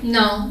him?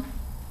 No.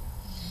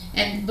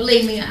 And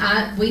believe me,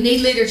 we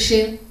need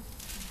leadership.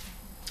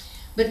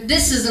 But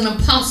this is an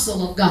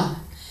apostle of God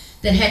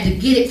that had to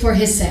get it for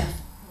himself.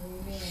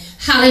 Amen.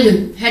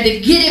 Hallelujah. Had to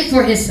get it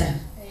for himself.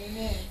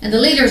 Amen. And the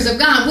leaders of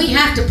God, we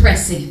have to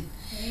press in.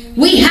 Amen.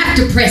 We have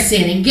to press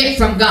in and get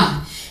from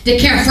God to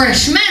care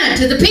fresh manna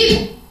to the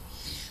people.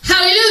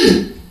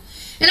 Hallelujah.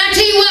 And I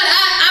tell you what,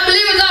 I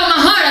believe with all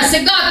my heart. I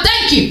said, God,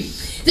 thank you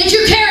that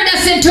you carried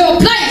us into a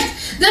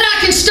place that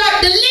I can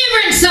start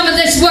delivering some of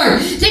this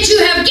word that you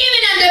have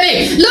given unto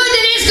me. Lord,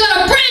 that it's going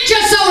to branch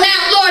us on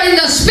out, Lord, in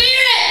the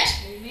Spirit.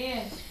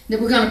 Amen.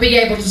 That we're going to be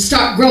able to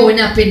start growing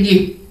up in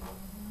you.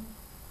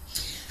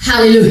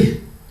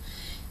 Hallelujah.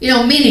 You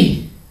know,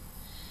 many,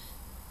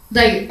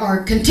 they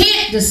are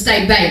content to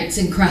stay babes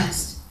in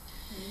Christ.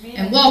 Amen.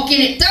 And walk in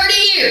it 30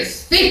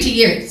 years, 50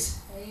 years.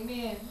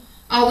 Amen.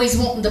 Always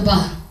wanting the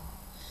bottom.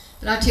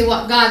 But I tell you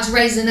what, God's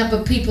raising up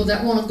a people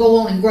that want to go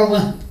on and grow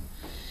up.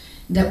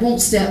 that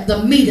wants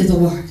the meat of the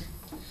word,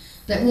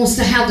 that wants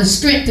to have the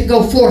strength to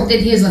go forth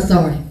in his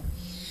authority.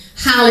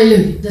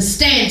 Hallelujah. To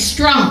stand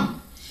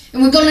strong.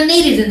 And we're going to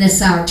need it in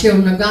this hour,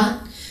 children of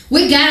God.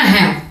 We got to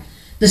have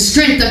the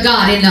strength of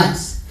God in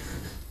us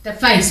to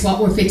face what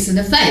we're fixing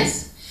to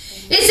face.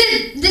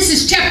 This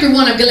is chapter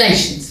 1 of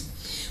Galatians.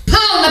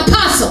 Paul, an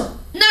apostle,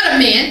 not of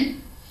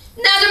men,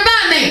 neither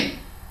by man,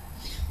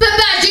 but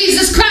by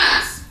Jesus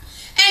Christ,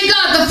 and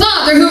God the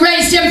Father who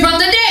raised him from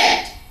the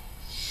dead,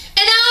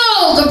 and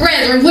all the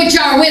brethren which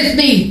are with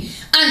me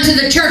unto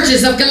the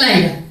churches of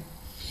Galatia.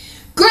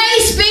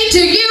 Grace be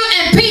to you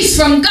and peace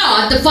from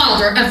God the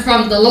Father and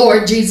from the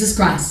Lord Jesus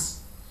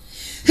Christ,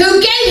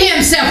 who gave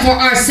himself for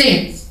our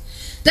sins,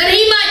 that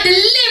he might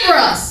deliver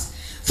us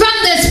from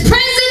this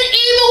present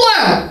evil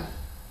world,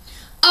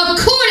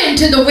 according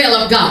to the will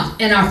of God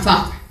and our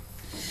Father,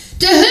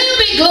 to whom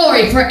be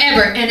glory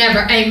forever and ever.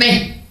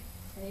 Amen.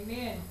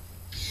 Amen.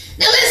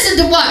 Now listen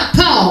to what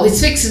Paul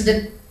is fixing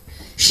to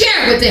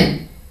share with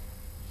them.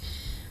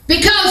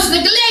 Because the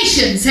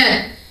Galatians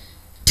had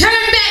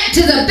turned back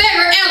to the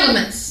better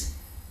elements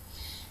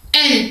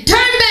and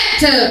turned back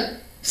to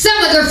some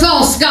of their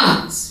false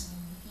gods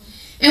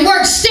and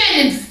weren't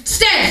standing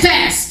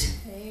steadfast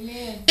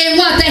in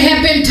what they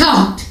have been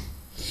taught.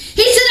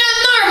 He said,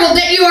 I marvel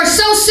that you are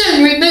so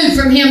soon removed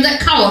from him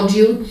that called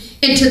you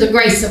into the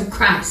grace of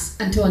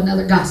Christ unto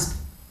another gospel,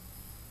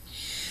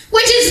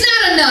 which is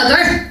not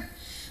another,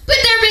 but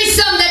there be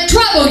some that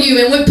trouble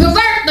you and would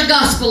pervert the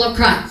gospel of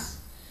Christ.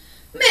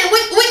 Man,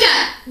 we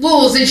got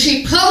wolves in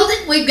sheep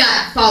clothing. We've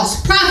got false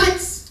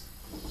prophets.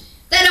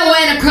 That old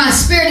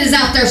Antichrist spirit is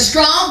out there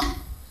strong,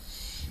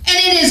 and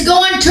it is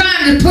going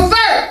trying to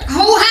pervert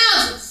whole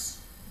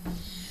houses,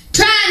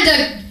 trying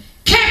to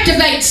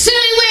captivate silly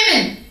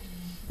women,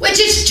 which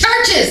is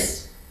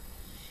churches,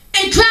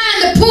 and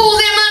trying to pull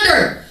them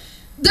under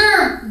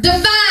their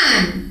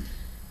divine,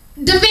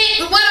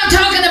 what I'm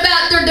talking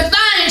about, their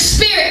divine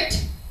spirit.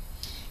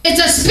 It's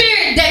a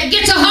spirit that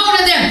gets a hold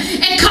of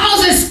them and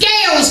causes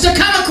scales to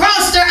come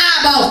across their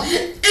eyeballs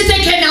if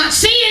they cannot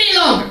see any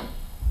longer.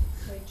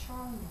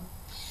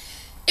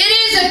 It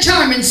is a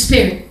charming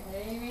spirit.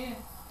 Amen.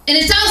 And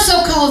it's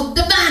also called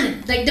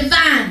divine. They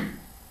divine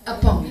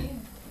upon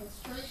them.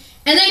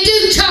 And they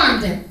do charm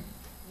them.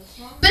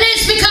 But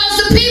it's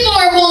because the people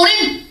are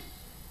wanting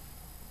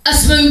a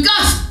smooth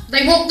gospel.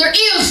 They want their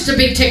ears to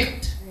be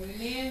tickled.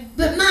 Amen.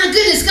 But my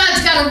goodness,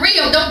 God's got a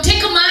reel. Don't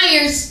tickle my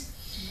ears.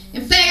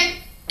 In fact,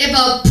 if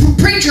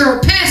a preacher or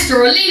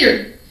pastor or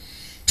leader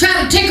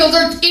try to tickle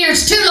their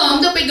ears too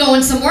long, they'll be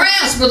going somewhere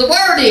else where the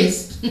word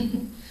is.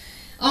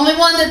 Only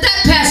one that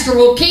pastor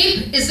will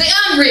keep is the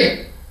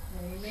unreal.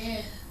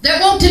 Amen.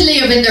 That want to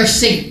live in their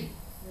sin.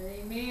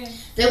 Amen.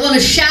 They want to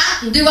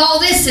shout and do all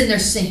this in their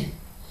sin.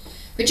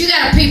 But you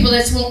got a people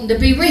that's wanting to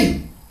be real.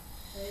 Amen.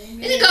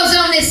 And it goes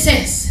on, it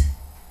says,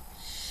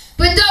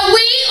 but though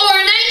we or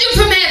an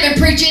angel from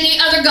heaven preach any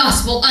other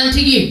gospel unto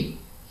you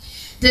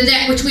than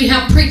that which we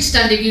have preached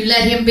unto you,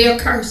 let him be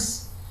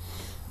accursed.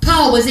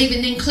 Paul was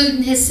even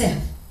including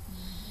himself.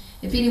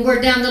 If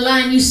anywhere down the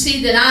line you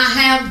see that I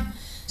have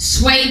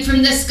swayed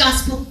from this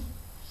gospel,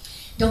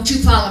 don't you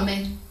follow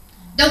me.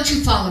 Don't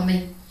you follow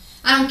me.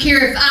 I don't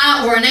care if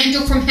I or an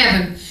angel from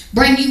heaven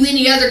bring you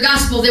any other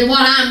gospel than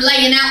what I'm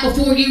laying out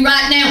before you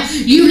right now.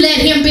 You let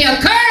him be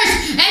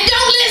accursed and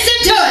don't listen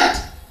to it.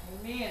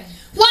 Amen.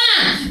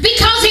 Why?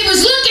 Because he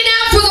was looking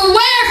out for the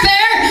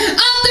welfare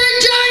of their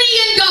journey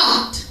in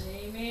God.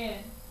 Amen.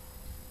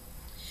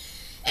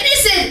 And it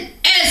said,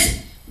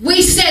 as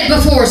we said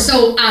before,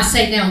 so I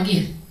say now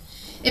again,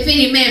 if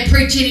any man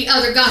preach any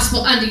other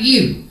gospel unto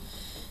you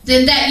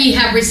than that ye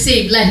have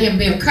received, let him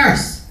be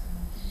accursed.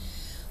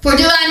 For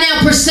do I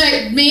now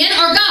pursue men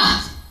or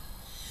God?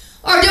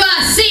 Or do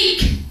I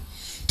seek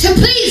to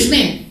please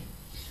men?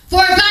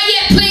 For if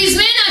I yet please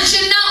men, I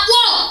should not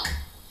walk.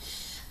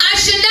 I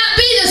should not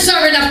be the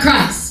servant of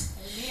Christ.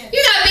 Amen.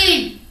 You got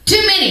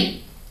too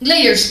many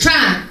leaders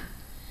trying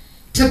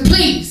to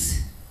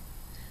please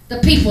the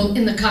people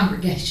in the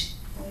congregation.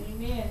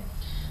 Amen.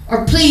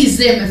 Or please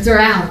them if they're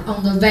out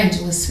on the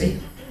evangelist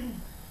field.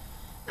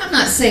 I'm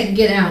not saying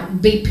get out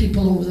and beat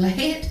people over the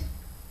head.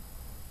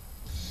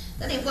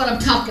 That ain't what I'm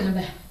talking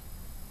about.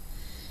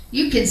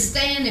 You can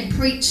stand and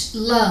preach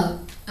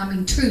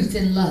truth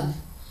in love.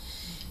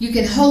 You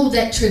can hold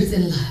that truth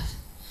in love.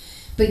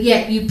 But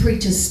yet you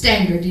preach a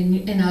standard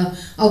in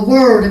a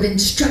word of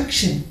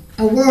instruction,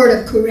 a word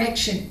of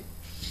correction,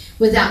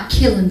 without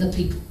killing the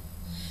people.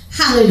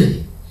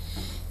 Hallelujah.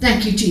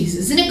 Thank you,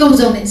 Jesus. And it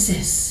goes on, it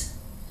says,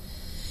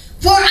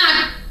 for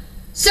I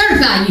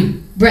certify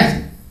you,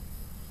 brethren,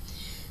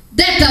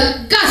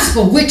 that the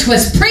gospel which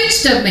was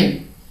preached of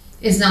me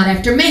is not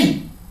after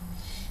men.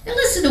 Now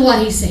listen to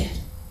what he said.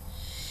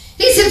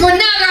 He said, for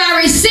neither I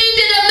received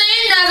it of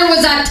man, neither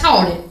was I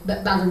taught it,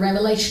 but by the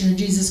revelation of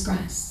Jesus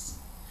Christ.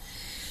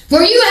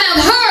 For you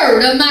have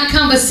heard of my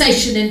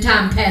conversation in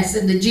time past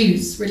in the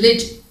Jews'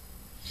 religion,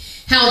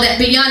 how that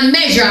beyond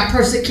measure I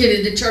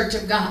persecuted the church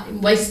of God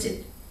and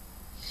wasted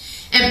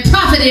and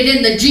profited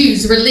in the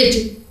Jews'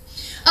 religion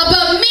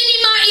above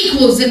many my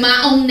equals in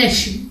my own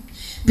nation,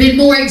 been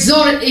more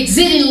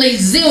exceedingly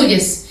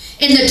zealous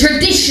in the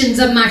traditions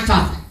of my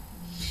father.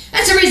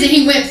 That's the reason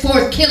he went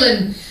forth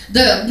killing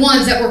the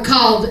ones that were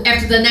called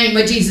after the name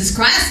of Jesus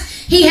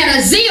Christ. He had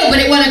a zeal, but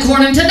it wasn't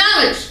according to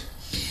knowledge.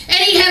 And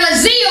he had a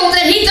zeal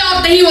that he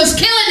thought that he was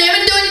killing them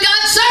and doing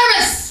God's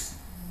service.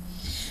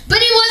 But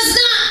he was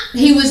not.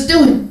 He was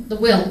doing the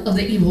will of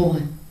the evil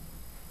one.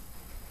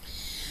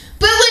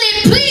 But when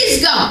it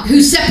pleased God,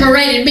 who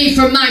separated me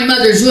from my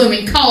mother's womb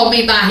and called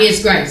me by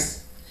his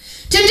grace,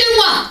 to do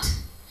what?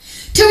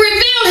 To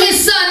reveal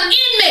his son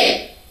in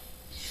me.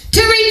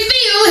 To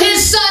reveal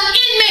his son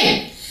in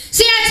me.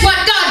 See, that's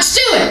what God's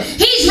doing.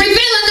 He's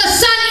revealing the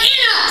son in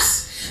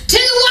us. To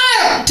the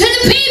world. To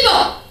the people.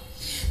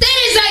 That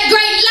is that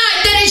great light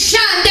that is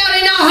shining down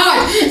in our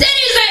hearts. That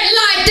is that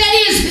light that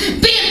is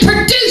being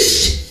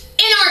produced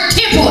in our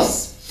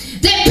temples.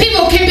 That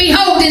people can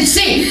behold and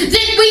see.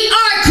 That we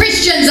are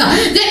Christians.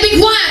 That be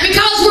quiet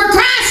because we're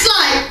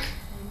Christ-like.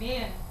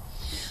 Amen.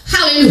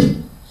 Hallelujah.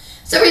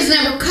 It's the reason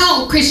that we're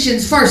called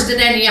Christians first at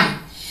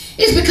Antioch.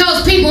 It's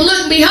because people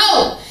look and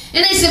behold.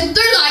 And they said,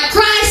 they're like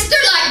Christ.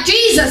 They're like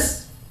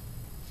Jesus.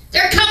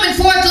 They're coming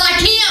forth like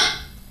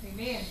him.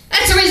 Amen.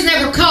 That's the reason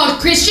they were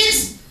called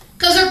Christians.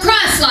 Because they're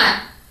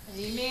Christ-like.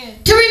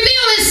 Amen. To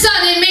reveal his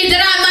son in me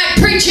that I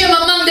might preach him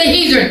among the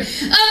heathen.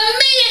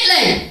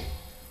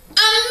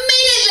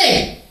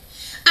 Immediately,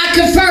 I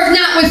conferred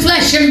not with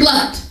flesh and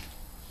blood.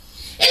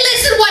 And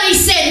listen to what he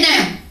said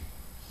now.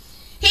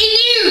 He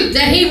knew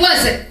that he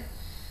wasn't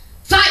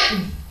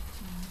fighting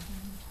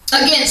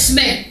against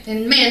men.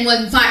 And man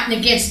wasn't fighting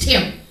against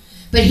him.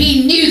 But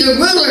he knew the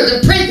ruler,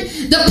 the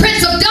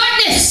prince of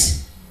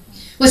darkness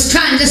was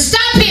trying to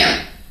stop him.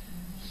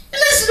 And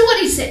listen to what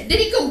he said. Did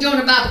he go join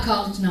a Bible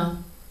college? No.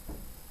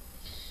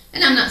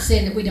 And I'm not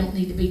saying that we don't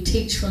need to be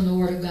taught from the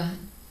Word of God.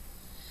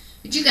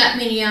 But you got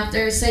many out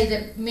there who say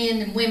that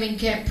men and women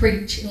can't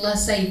preach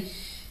unless they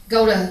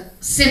go to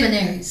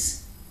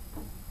seminaries.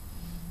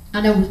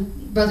 I know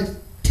Brother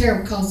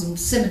Terrell calls them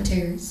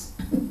cemeteries.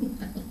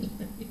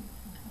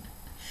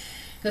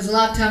 Because a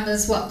lot of times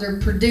that's what they're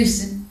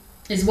producing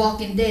is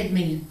walking dead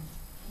men.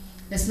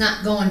 That's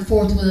not going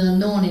forth with an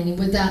anointing and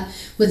with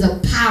a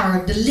power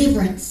of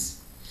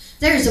deliverance.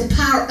 There is a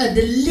power of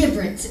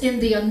deliverance in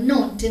the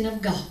anointing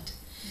of God.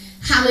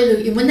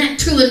 Hallelujah. When that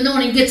true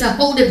anointing gets a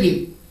hold of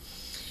you,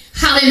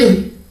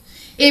 hallelujah,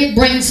 it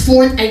brings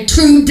forth a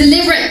true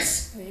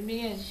deliverance.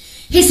 Amen.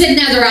 He said,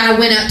 "Neither I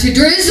went up to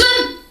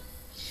Jerusalem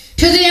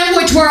to them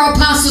which were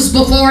apostles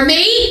before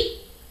me.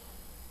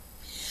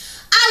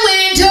 I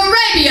went into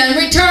Arabia and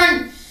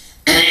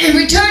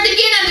returned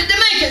again unto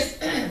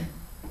Damascus."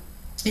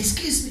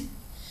 Excuse me.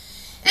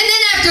 And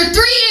then after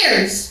 3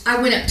 years,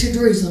 I went up to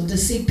Jerusalem to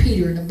see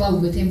Peter and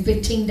abode with him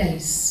 15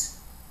 days.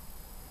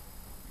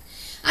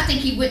 I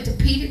think he went to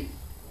Peter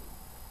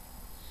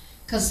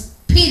because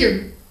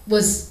Peter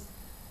was,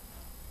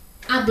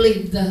 I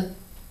believe, the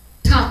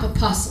top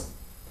apostle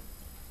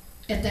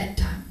at that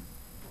time.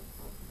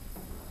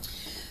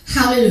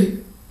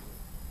 Hallelujah.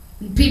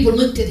 And people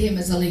looked at him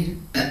as a leader.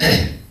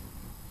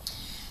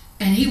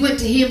 And he went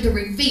to him to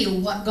reveal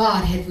what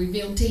God had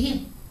revealed to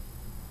him.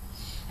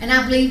 And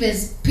I believe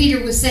as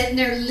Peter was sitting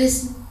there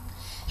listening,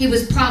 he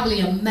was probably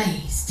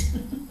amazed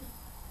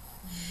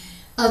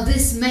of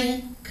this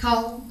man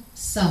called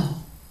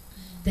Saul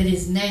that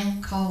is now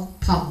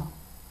called Paul.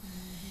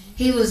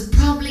 He was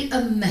probably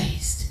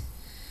amazed.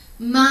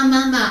 My,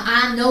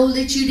 I know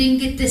that you didn't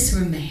get this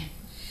from man.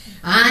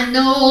 I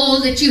know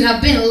that you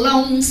have been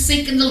alone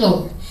seeking the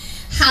Lord.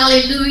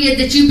 Hallelujah,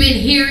 that you've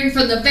been hearing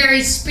from the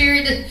very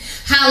Spirit,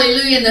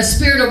 hallelujah, and the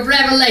Spirit of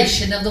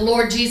revelation of the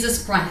Lord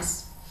Jesus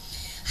Christ.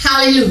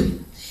 Hallelujah.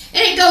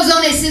 And it goes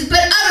on, it says,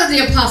 "But uttered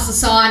the apostle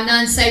saw I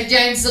none save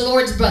James, the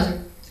Lord's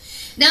brother.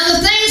 Now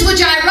the things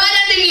which I write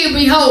unto you,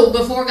 behold,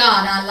 before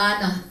God I lie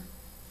not."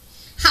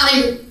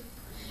 Hallelujah.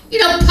 You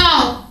know,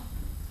 Paul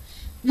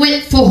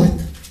went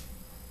forth.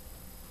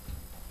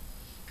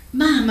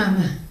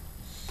 My.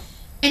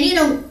 And you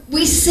know,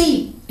 we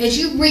see, as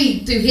you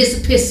read through his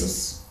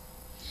epistles,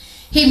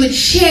 he would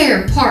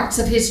share parts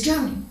of his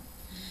journey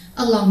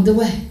along the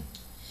way.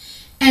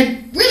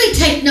 And really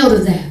take note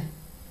of that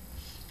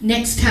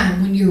next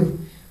time when you're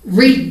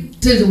reading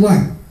through the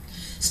Word.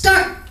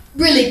 Start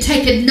really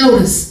taking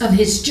notice of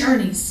his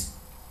journeys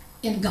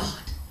in God.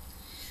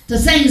 The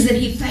things that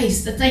he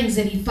faced, the things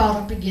that he fought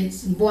up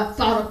against, and what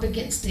fought up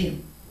against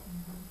him.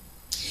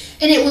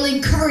 And it will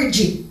encourage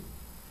you.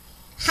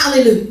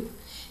 Hallelujah.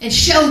 And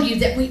show you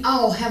that we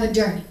all have a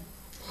journey.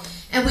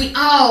 And we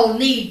all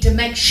need to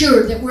make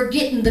sure that we're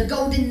getting the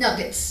golden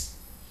nuggets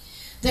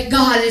that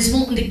God is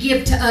wanting to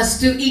give to us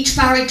through each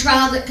fiery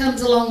trial that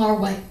comes along our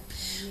way.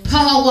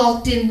 Paul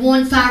walked in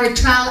one fiery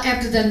trial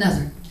after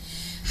another.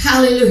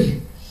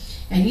 Hallelujah.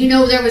 And you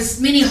know, there was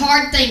many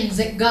hard things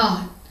that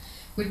God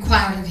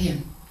required of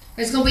him.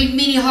 There's going to be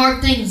many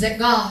hard things that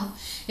God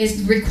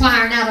is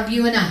requiring out of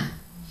you and I.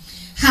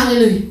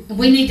 Hallelujah. And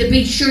we need to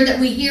be sure that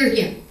we hear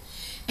him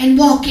and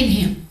walk in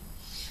him.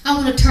 I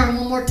want to turn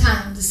one more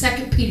time to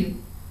 2 Peter.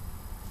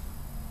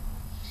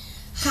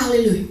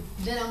 Hallelujah.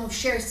 Then I'm going to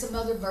share some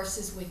other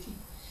verses with you.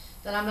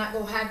 that I'm not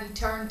going to have you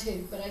turn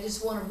to, but I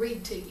just want to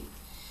read to you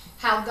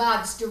how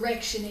God's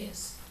direction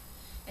is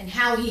and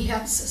how He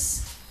helps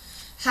us.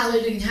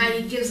 Hallelujah. And how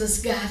He gives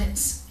us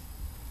guidance.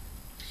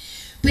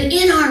 But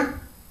in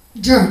our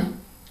journey,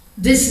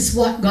 this is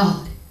what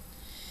God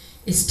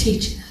is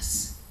teaching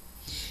us.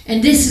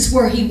 And this is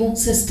where He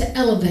wants us to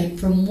elevate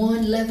from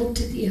one level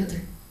to the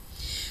other.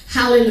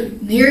 Hallelujah.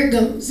 And here it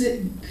goes.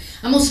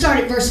 I'm going to start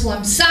at verse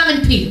 1.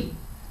 Simon Peter.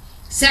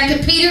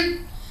 2 Peter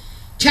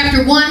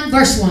chapter 1,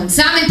 verse 1.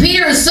 Simon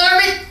Peter, a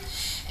servant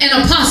and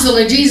apostle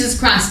of Jesus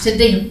Christ, to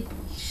them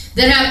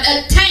that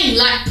have obtained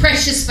like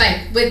precious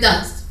faith with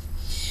us,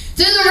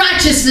 through the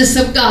righteousness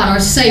of God our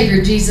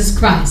Savior Jesus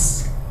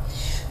Christ.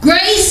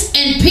 Grace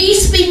and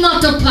peace be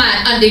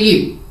multiplied unto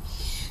you,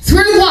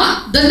 through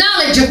what? The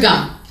knowledge of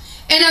God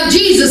and of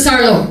Jesus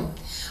our Lord,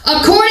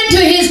 according to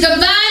His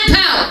divine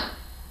power,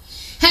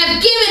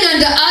 have given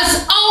unto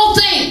us all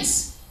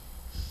things.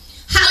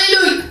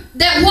 Hallelujah.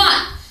 That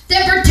what?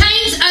 That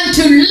pertains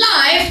unto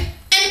life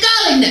and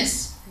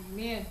godliness.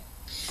 Amen.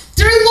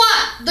 Through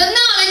what? The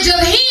knowledge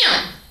of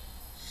Him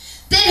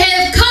that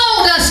hath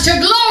called us to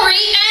glory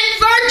and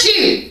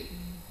virtue.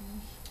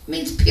 It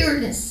means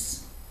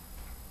pureness.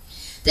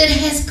 That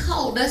has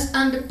called us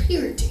unto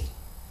purity.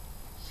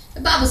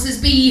 The Bible says,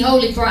 be ye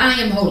holy, for I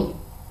am holy.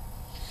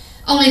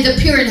 Only the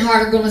pure in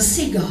heart are going to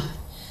see God.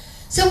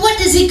 So what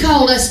does He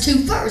call us to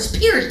first?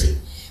 Purity.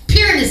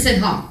 Pureness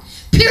in heart.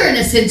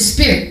 Pureness in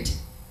spirit.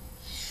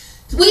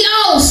 We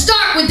all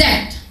start with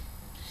that.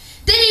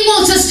 Then He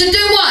wants us to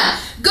do what?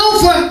 Go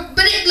from,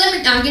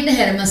 I'm getting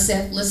ahead of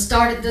myself. Let's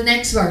start at the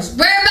next verse.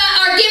 Whereby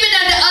are given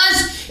unto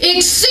us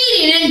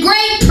exceeding and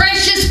great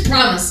precious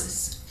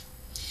promises,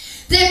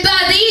 that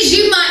by these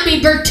you might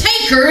be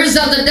partakers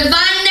of the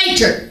divine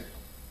nature.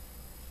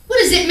 What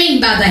does it mean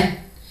by that?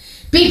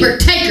 Be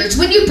partakers.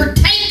 When you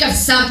partake of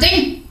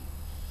something,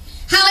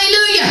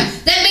 hallelujah,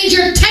 that means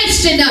you're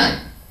tasting of it.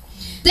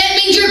 That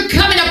means you're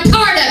coming a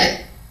part of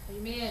it.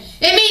 Amen.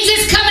 It means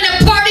it's coming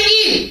a part of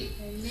you.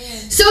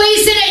 Amen. So He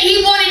said that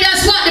He wanted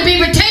us what? To be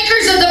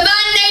partakers of the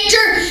divine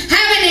nature,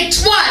 having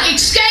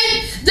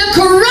escaped the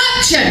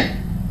corruption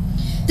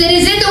that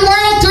is in the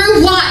world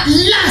through what?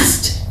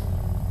 Lust.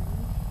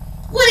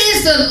 What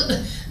is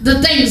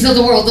the things of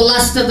the world? The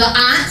lust of the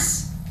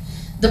eyes,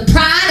 the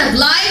pride of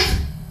life,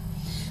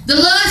 the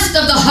lust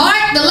of the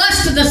heart, the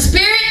lust of the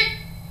spirit,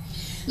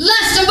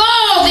 lust of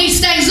all these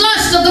things,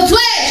 lust of the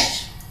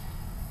flesh.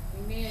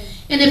 Amen.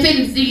 And if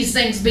any of these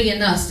things be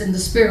in us, then the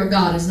Spirit of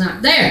God is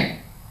not there.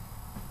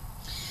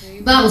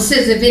 The Bible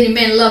says if any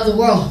man love the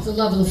world, the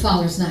love of the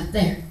Father is not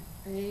there.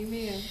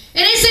 Amen.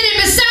 And it said,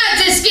 and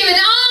besides this, giving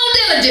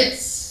all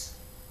diligence.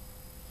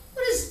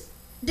 What does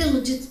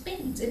diligence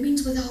mean? It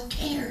means with all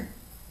care.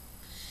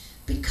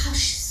 Be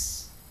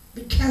cautious.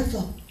 Be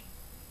careful.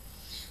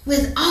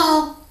 With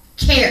all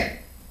care.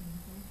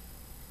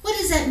 What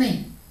does that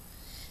mean?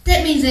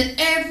 That means that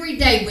every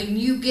day when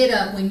you get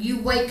up, when you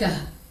wake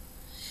up,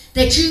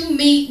 that you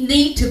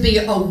need to be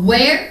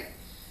aware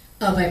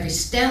of every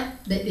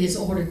step that is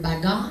ordered by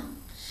God.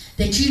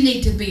 That you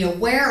need to be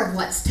aware of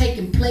what's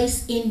taking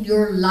place in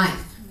your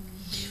life.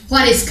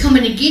 What is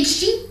coming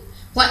against you.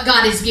 What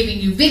God is giving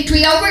you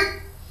victory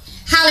over.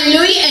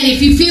 Hallelujah. And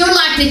if you feel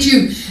like that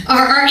you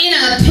are in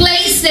a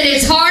place that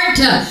is hard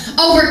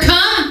to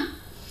overcome,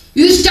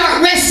 you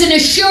start resting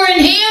assured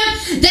in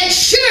Him that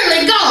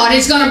surely God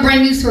is going to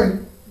bring you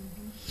through.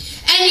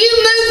 And you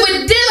move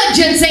with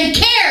diligence and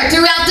care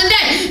throughout the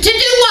day. To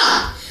do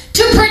what?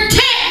 To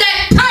protect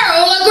that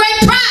pearl of great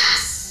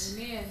price.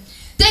 Amen.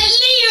 That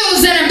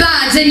lives and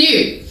abides in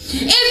you.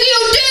 If you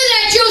do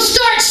that, you'll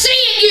start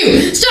seeing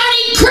you. Start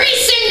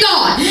increasing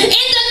God in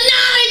the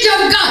knowledge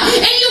of God.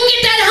 And you'll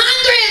get that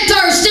hunger and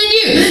thirst in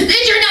you.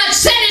 That you're not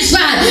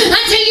satisfied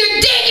until you're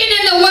digging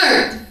in the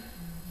Word.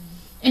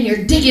 And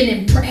you're digging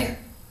in prayer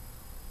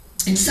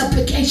and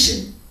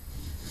supplication.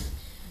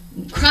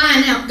 And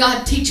crying out,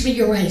 God, teach me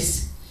your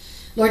ways.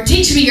 Lord,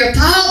 teach me your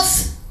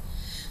thoughts.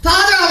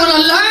 Father, I want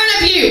to learn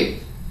of you.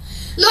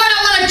 Lord, I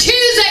want to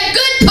choose that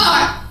good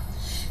part.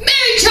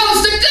 Mary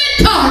chose the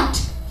good part.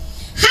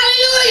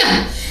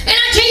 Hallelujah. And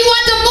I tell you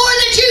what, the more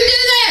that you do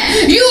that,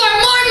 you are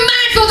more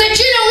mindful that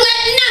you don't let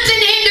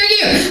nothing hinder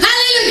you.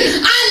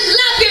 Hallelujah. I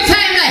love your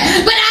family,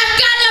 but I've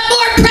got a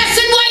more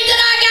pressing way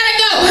that I got to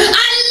go.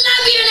 I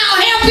love you and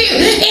I'll help you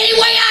any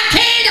way I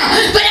can,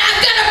 but I've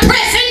got to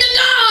press into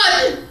God.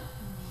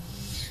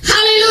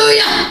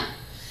 Hallelujah.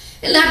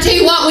 And I tell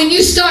you what, when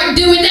you start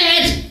doing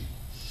that,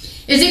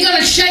 is it going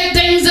to shake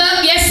things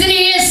up? Yes, it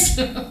is.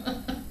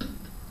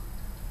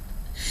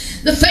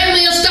 The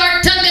family will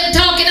start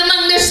talking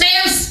among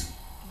themselves.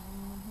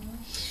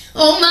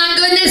 Oh my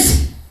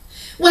goodness.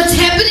 What's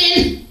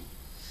happening?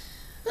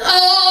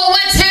 Oh,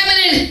 what's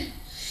happening?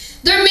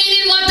 They're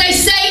meaning what they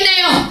say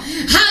now.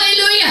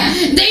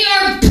 Hallelujah. They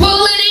are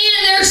pulling in.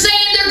 They're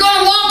saying they're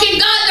going to walk in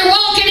God. They're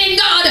walking in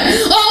God.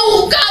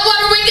 Oh God, what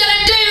are we going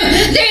to do?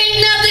 There ain't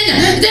nothing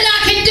that I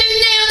can do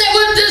now that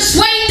will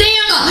dissuade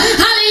them.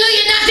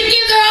 Hallelujah. Not to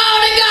give their all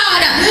to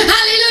God.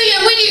 Hallelujah.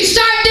 When you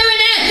start doing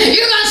that,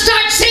 you're going to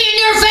start seeing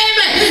your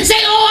family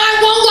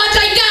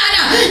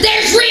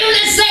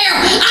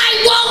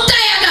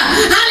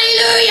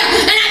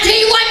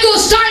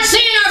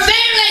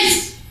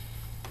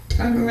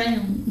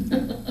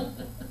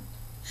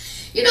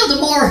You know,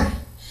 the more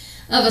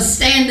of a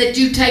stand that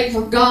you take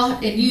for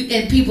God,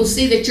 and people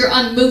see that you're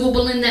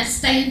unmovable in that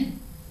stand,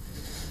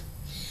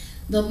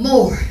 the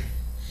more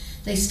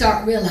they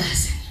start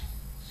realizing,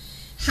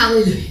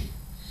 hallelujah,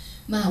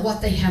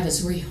 what they have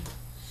is real.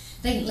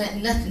 They ain't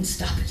letting nothing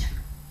stop it.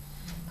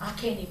 I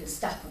can't even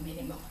stop them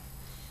anymore.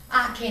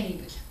 I can't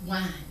even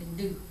whine and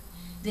do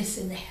this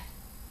and that.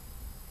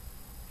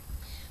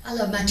 I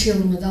love my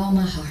children with all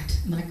my heart,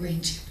 my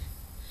grandchildren.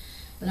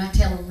 But I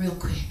tell them real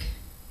quick,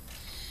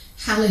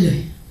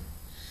 hallelujah.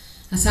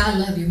 I say, I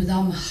love you with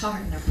all my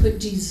heart, and I put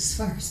Jesus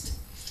first.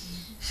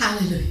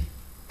 Hallelujah.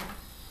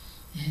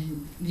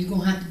 And you're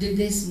going to have to do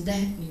this and that,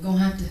 and you're going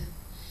to have to.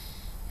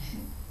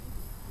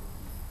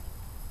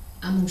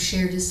 I'm going to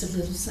share just a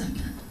little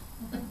something.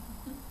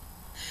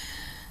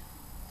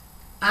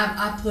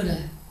 I put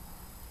a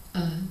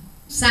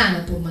sign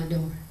up on my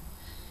door.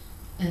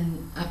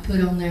 And I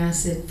put on there, I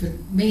said, for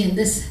me and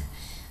this,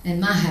 in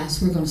my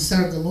house, we're going to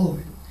serve the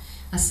Lord.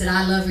 I said,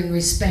 I love and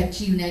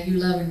respect you. Now you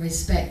love and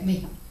respect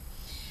me.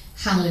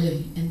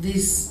 Hallelujah. And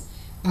these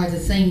are the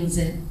things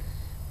that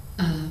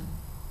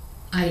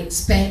I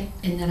expect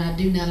and that I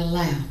do not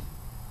allow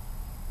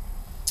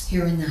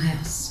here in the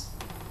house.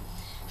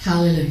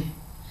 Hallelujah.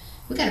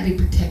 We got to be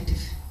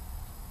protective.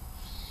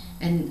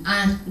 And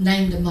I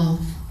named them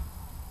off.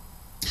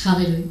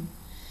 Hallelujah.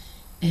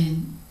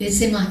 And it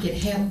seemed like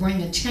it helped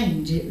bring a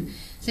change. It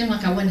seemed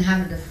like I wasn't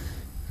having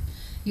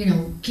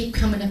to, keep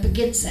coming up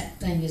against that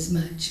thing as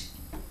much.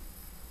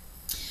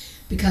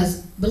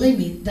 Because, believe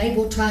me, they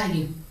will try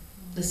you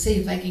to see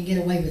if they can get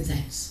away with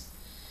things.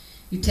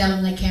 You tell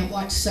them they can't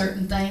watch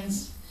certain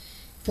things.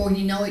 Before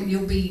you know it,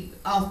 you'll be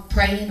off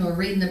praying or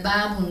reading the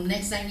Bible, and the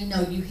next thing you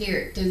know, you hear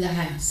it through the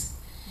house.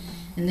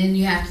 And then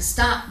you have to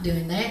stop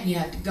doing that, and you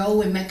have to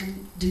go and make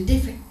them do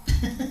different.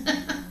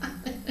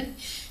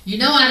 You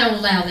know I don't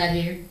allow that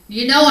here.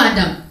 You know I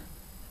don't.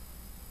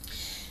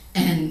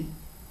 And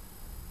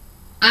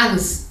I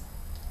was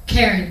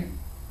carrying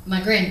my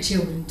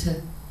grandchildren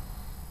to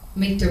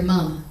meet their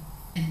mama.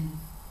 And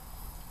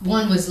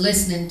one was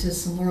listening to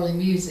some worldly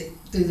music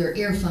through their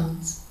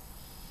earphones.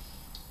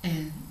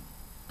 And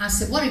I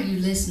said, what are you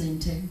listening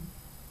to?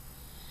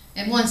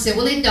 And one said,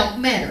 well, it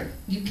don't matter.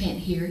 You can't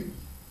hear it.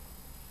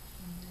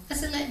 I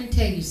said, let me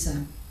tell you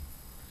something.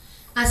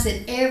 I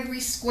said, every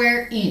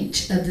square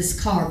inch of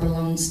this car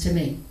belongs to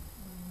me.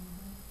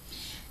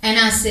 And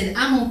I said,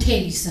 I'm going to tell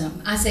you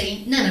something. I said,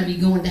 ain't none of you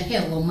going to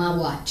hell on my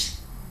watch.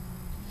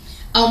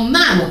 On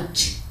my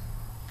watch.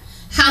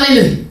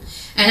 Hallelujah.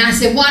 And I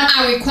said, what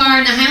I require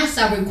in the house,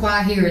 I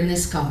require here in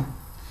this car.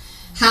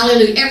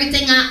 Hallelujah.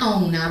 Everything I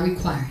own, I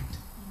require it.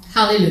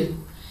 Hallelujah.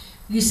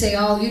 You say,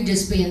 oh, you're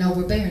just being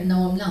overbearing.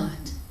 No, I'm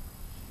not.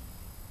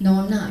 No,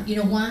 I'm not. You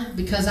know why?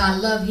 Because I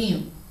love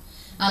him.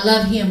 I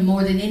love him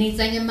more than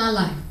anything in my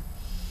life.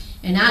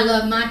 And I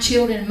love my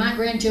children and my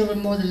grandchildren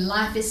more than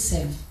life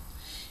itself.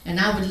 And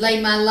I would lay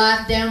my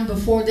life down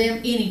before them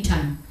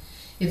anytime.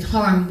 If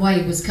harm's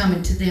way was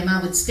coming to them, I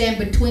would stand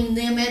between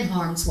them and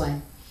harm's way.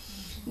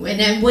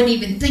 And I wouldn't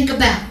even think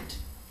about it.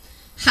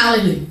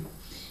 Hallelujah.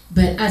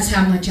 But that's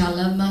how much I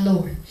love my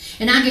Lord.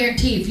 And I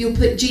guarantee you, if you'll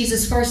put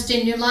Jesus first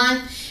in your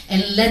life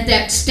and let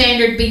that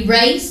standard be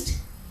raised.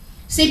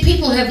 See,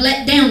 people have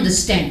let down the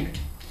standard.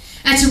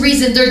 That's the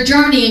reason their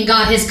journey in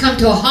God has come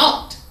to a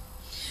halt.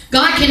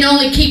 God can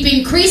only keep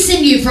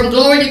increasing you from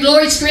glory to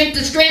glory, strength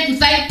to strength, and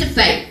faith to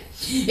faith.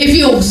 If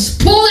you'll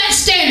pull that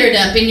standard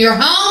up in your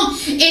home,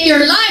 in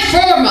your life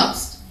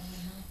foremost,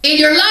 in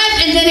your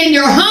life and then in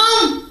your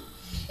home,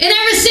 in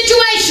every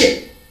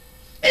situation.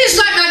 It's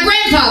like my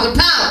grandfather,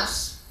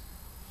 Powers.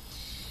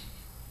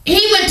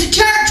 He went to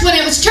church when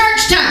it was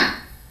church time.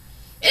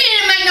 It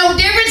didn't make no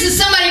difference if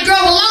somebody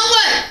drove a long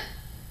way.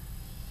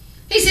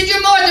 He said,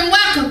 you're more than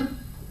welcome.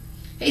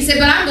 He said,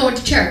 but I'm going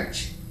to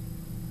church.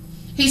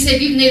 He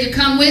said, you can either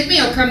come with me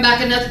or come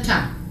back another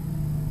time.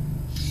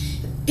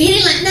 He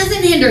didn't let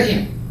nothing hinder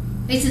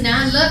him. He said,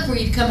 now I'd love for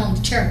you to come on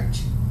to church.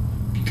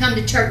 You come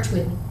to church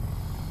with me.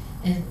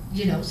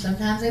 And,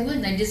 sometimes they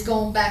wouldn't. They'd just go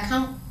on back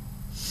home.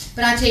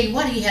 But I tell you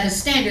what, he had a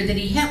standard that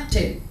he helped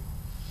to.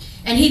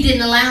 And he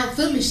didn't allow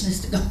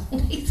foolishness to go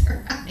on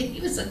either. I mean,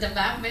 he was a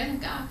devout man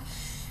of God.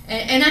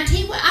 And I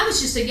tell you what, I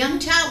was just a young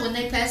child when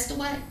they passed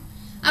away.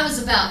 I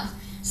was about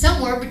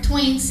somewhere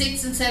between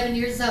 6 and 7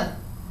 years old.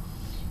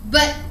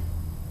 But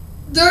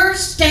their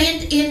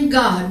stand in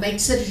God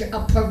made such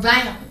a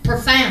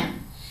profound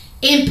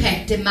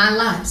impact in my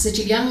life, such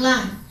a young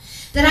life,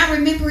 that I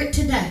remember it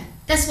today.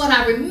 That's what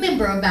I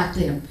remember about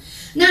them.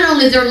 Not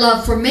only their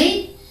love for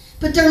me,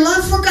 but their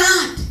love for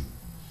God.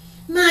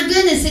 My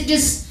goodness, it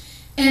just,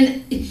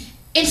 and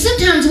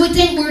sometimes we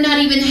think we're not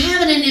even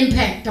having an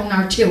impact on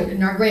our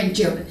children, our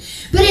grandchildren.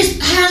 But it's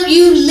how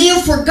you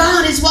live for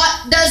God is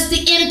what does the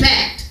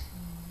impact.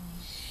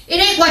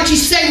 It ain't what you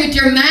say with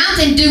your mouth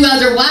and do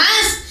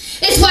otherwise.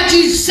 It's what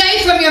you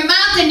say from your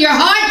mouth and your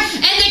heart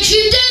and that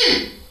you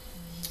do.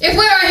 If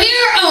we are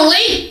here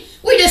only,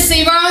 we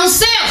deceive our own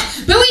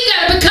selves. But we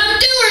got to become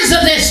doers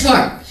of this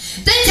work.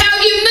 That's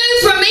how you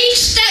move from each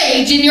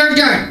stage in your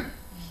journey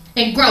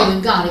and grow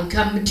in God and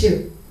come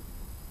mature.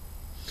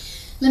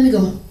 Let me go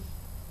on.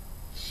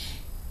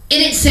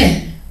 And it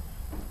said,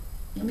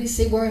 let me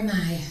see, where am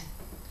I at?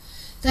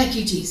 Thank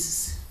you,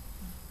 Jesus.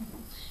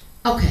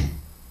 Okay.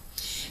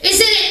 It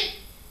said,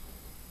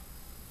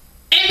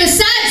 and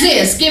besides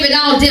this, give it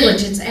all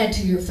diligence, add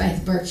to your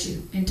faith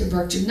virtue, and to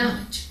virtue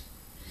knowledge.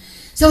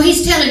 So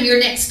he's telling your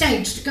next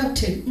stage to go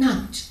to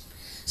knowledge.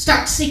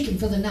 Start seeking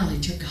for the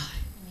knowledge of God.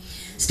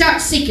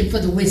 Start seeking for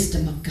the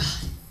wisdom of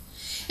God.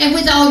 And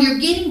with all you're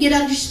getting, get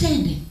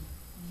understanding.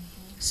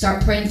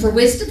 Start praying for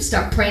wisdom.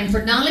 Start praying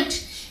for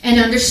knowledge and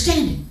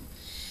understanding.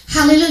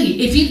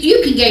 Hallelujah. If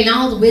you can gain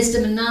all the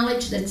wisdom and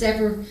knowledge that's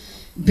ever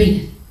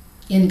been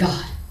in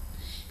God.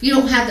 If you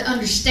don't have the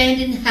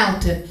understanding how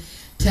to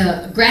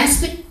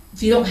grasp it,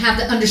 if you don't have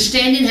the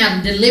understanding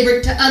how to deliver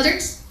it to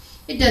others,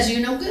 it does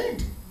you no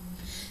good.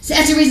 So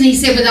that's the reason he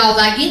said, with all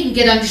thy getting,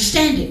 get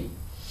understanding.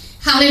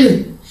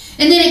 Hallelujah.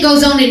 And then it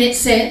goes on and it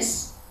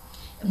says,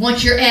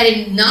 once you're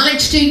adding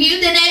knowledge to you,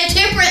 then add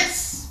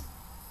temperance.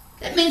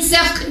 That means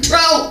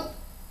self-control.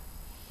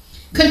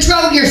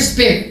 Control your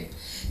spirit.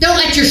 Don't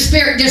let your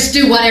spirit just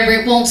do whatever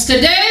it wants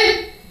to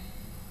do.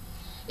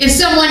 If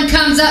someone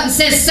comes up and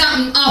says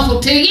something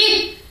awful to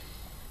you,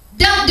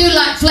 don't do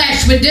like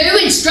flesh would do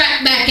and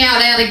strike back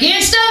out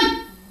against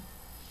them.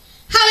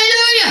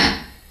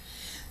 Hallelujah.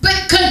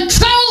 But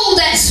control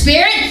that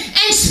spirit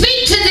and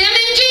speak to them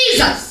in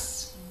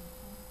Jesus.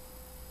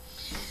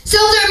 So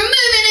they're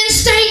moving in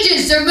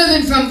stages. They're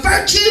moving from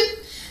virtue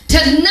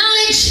to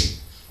knowledge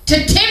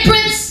to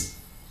temperance.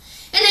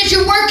 And as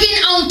you're working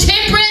on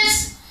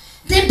temperance,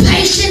 then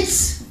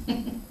patience.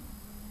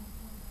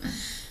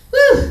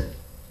 Woo.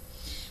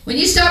 When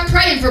you start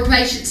praying for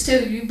patience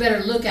too, you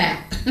better look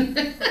out.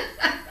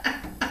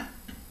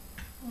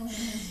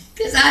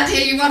 Because I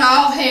tell you what,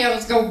 all hell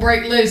is going to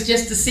break loose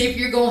just to see if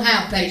you're going to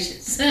have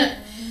patience.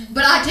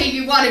 But I tell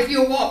you what, if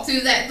you'll walk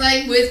through that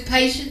thing with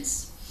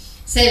patience,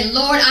 say,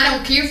 Lord, I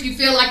don't care if you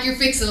feel like you're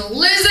fixing to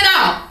lose it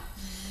all.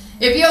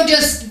 If you'll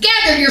just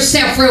gather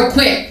yourself real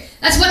quick.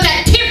 That's what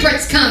that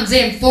temperance comes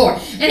in for.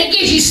 And it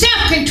gives you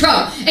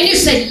self-control. And you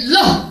say,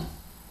 Lord,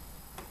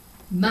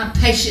 my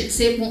patience,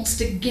 it wants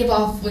to give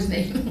off with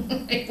me.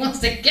 It wants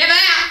to give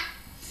out.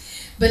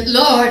 But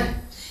Lord,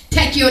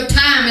 take your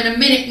time in a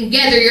minute and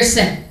gather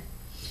yourself.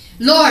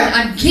 Lord,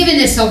 I'm giving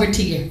this over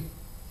to you.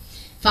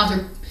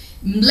 Father,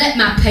 let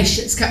my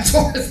patience come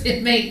forth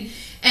in me.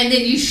 And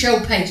then you show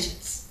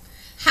patience.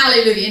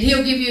 Hallelujah. And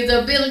he'll give you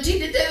the ability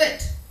to do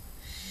it.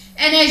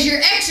 And as you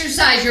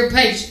exercise your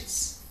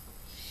patience,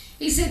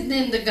 he said,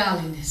 then the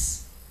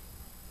godliness.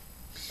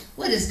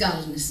 What does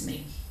godliness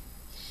mean?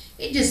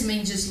 It just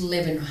means just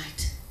living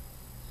right.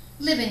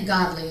 Living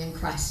godly in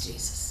Christ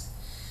Jesus.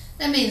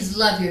 That means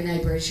love your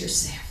neighbor as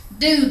yourself.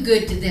 Do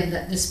good to them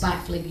that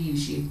despitefully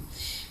use you.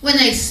 When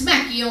they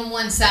smack you on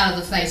one side of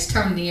the face,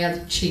 turn the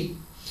other cheek.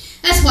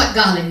 That's what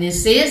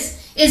godliness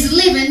is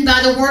living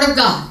by the word of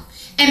God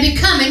and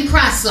becoming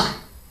Christ-like.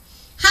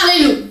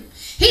 Hallelujah.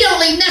 He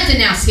don't leave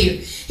nothing else here.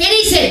 And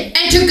he said,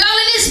 and to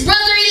godliness,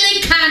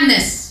 brotherly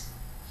kindness.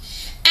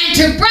 And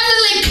to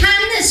brotherly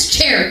kindness,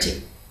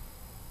 charity.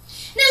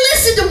 Now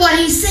listen to what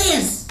he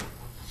says.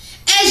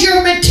 As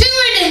you're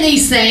maturing in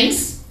these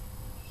things,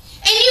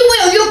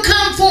 and you'll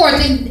come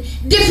forth in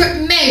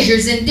different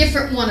measures in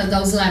different one of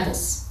those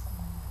levels.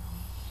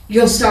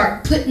 You'll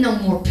start putting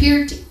on more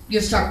purity.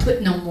 You'll start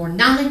putting on more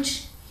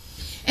knowledge.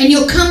 And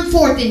you'll come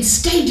forth in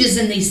stages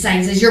in these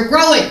things as you're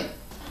growing.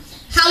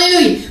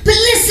 Hallelujah. But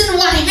listen to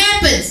what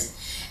happens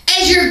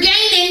as you're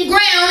gaining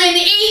ground in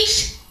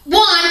each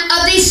one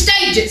of these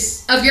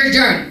stages of your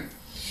journey.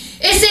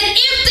 It said,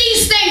 if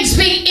these things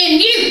be in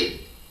you,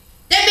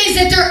 that means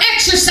that they're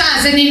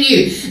exercising in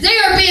you. They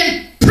are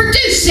being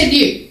produced in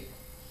you.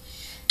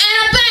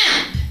 And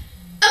abound.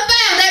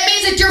 Abound, that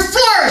means that you're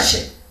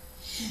flourishing.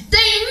 They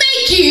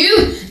make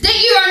you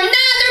that you are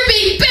neither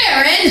be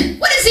barren.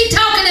 What is he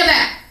talking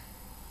about?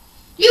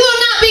 You will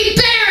not be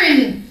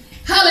barren,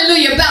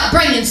 hallelujah, about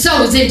bringing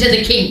souls into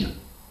the kingdom.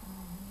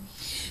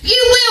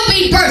 You will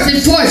be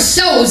birthing forth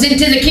souls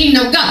into the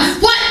kingdom of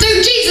God. What?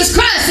 Through Jesus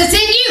Christ that's in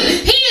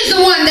you. He is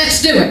the one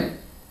that's doing.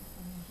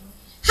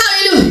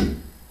 Hallelujah.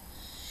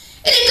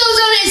 And it goes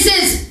on and it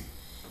says,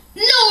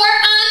 nor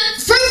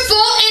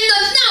unfruitful in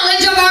the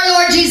knowledge of our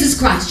Lord Jesus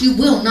Christ. You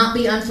will not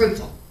be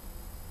unfruitful.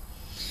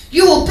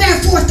 You will bear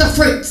forth the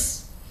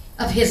fruits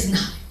of his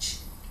knowledge.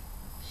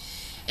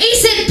 He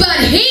said, but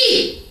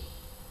he.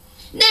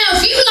 Now,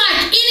 if you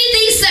like any of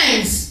these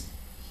things,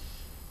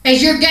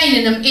 as you're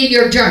gaining them in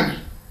your journey,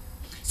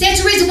 see,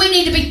 that's the reason we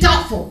need to be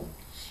thoughtful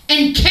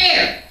and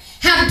care,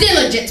 have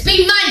diligence,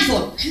 be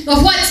mindful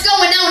of what's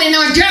going on in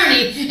our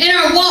journey, in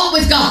our walk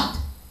with God.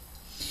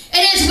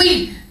 And as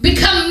we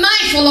become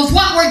mindful of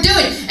what we're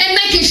doing and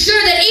making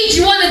sure that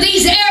each one of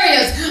these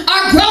areas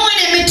are growing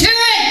and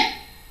maturing,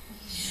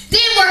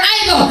 then we're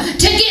able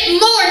to get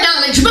more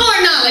knowledge,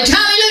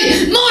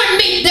 hallelujah, more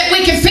meat that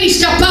we can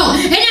feast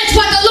upon. And that's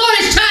what the Lord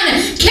is trying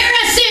to carry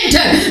us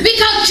into.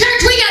 Because,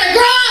 church, we got to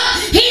grow up.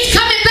 He's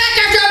coming back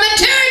after a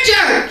mature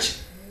church.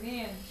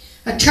 Amen.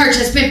 A church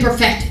that's been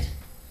perfected.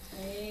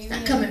 Amen. He's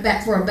not coming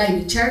back for a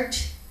baby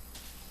church.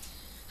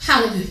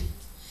 Hallelujah.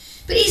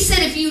 But he said,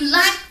 if you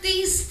lack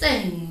these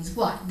things,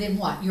 what? Then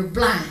what? You're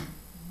blind.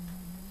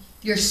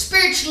 You're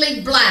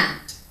spiritually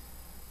blind.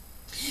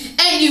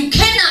 And you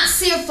cannot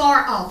see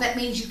afar off. That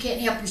means you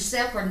can't help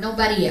yourself or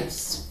nobody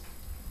else.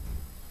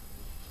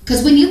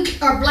 Because when you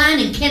are blind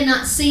and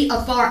cannot see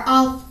afar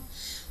off,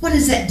 what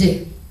does that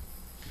do?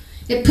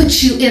 It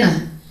puts you in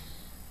a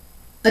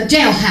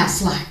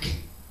jailhouse like.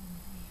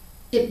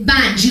 It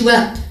binds you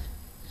up.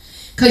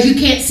 Because you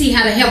can't see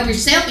how to help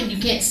yourself and you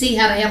can't see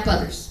how to help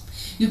others.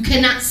 You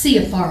cannot see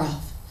afar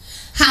off.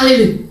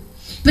 Hallelujah.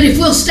 But if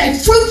we'll stay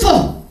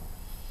fruitful,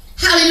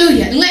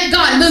 hallelujah, and let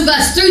God move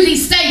us through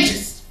these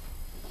stages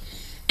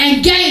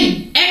and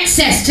gain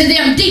access to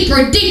them deeper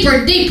and deeper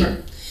and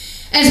deeper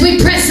as we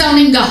press on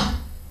in God.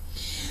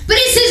 But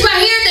it says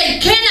right here, they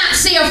cannot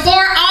see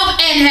afar off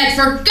and had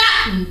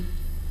forgotten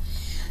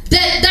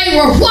that they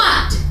were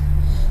what?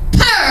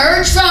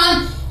 Purged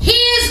from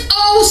his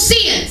old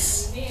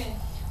sins. Amen.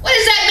 What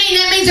does that mean?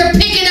 That means they're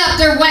picking up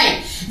their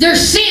way, their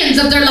sins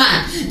of their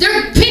life.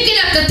 They're picking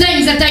up the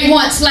things that they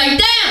once laid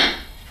down.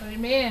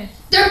 Amen.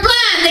 They're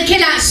blind, they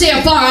cannot see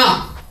afar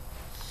off.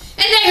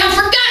 And they have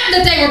forgotten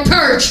that they were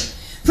purged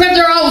from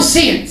their old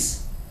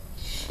sins.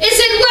 It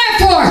said,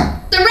 wherefore,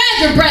 the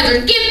rather,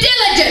 brethren, give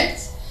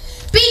diligence.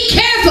 Be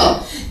careful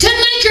to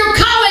make your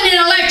calling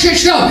and election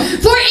sure.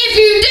 For if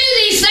you do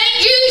these things,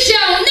 you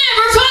shall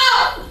never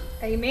fall.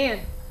 Amen.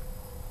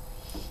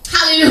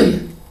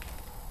 Hallelujah.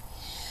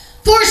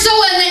 For so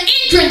an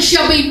entrance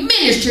shall be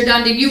ministered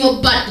unto you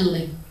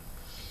abundantly.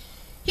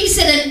 He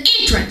said an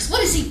entrance.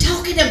 What is he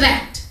talking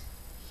about?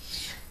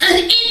 An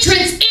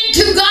entrance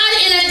into God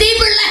in a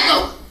deeper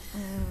level.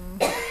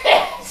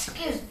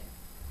 Excuse me.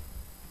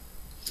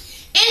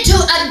 Into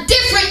a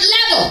different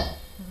level.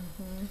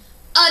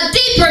 A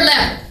deeper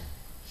level.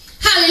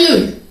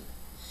 Hallelujah.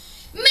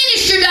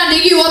 Ministered unto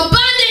you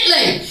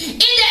abundantly in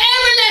the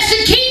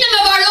everlasting kingdom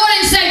of our Lord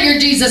and Savior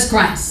Jesus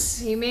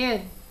Christ.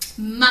 Amen.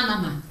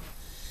 Ma.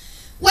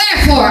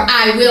 Wherefore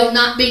I will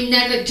not be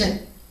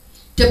negligent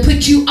to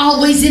put you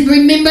always in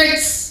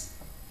remembrance.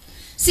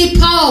 See,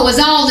 Paul was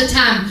all the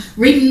time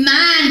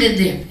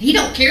reminding them. He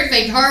don't care if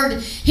they've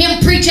heard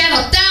him preach out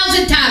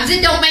 1,000 times.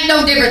 It don't make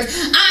no difference.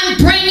 I'm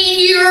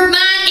bringing your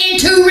mind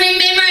into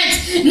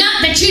remembrance.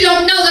 Not that you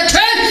don't know the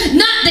truth.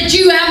 Not that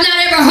you have not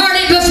ever heard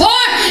it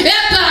before.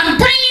 But I'm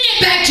bringing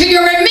it back to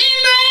your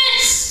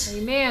remembrance.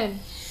 Amen.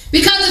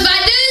 Because if I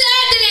do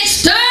that, then it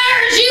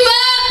stirs you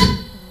up.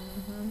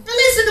 Now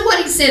listen to what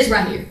he says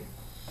right here.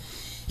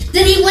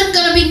 That he wasn't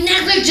going to be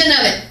negligent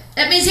of it.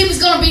 That means he was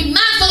going to be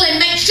mindful and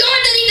make sure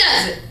that he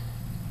does it.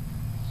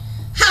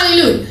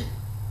 Hallelujah.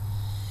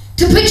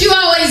 To put you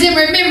always in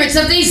remembrance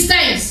of these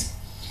things,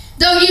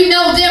 though you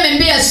know them and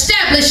be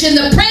established in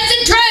the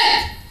present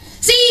truth.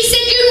 See, he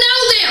said you know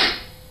them.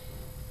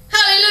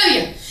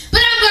 Hallelujah.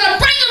 But I'm going to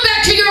bring them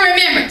back to your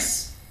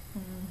remembrance.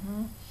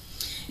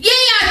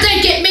 Yea, I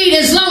think it meet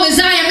as long as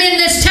I am in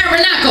this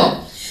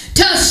tabernacle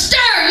to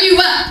stir you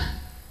up.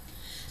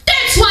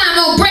 That's why I'm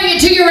going to bring it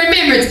to your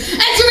remembrance.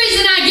 That's the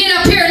reason I get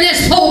up here in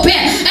this pulpit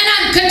and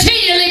I'm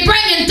continually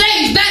bringing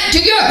things back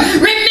to your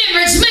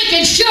remembrance,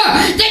 making sure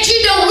that you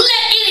don't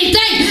let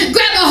anything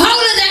grab a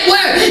hold of that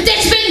word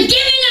that's been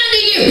given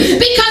unto you,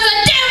 because the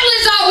devil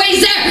is always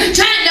there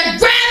trying to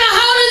grab a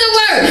hold of the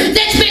word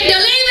that's been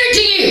delivered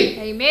to you.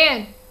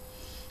 Amen.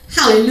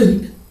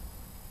 Hallelujah.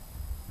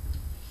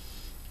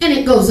 And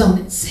it goes on,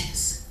 it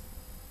says,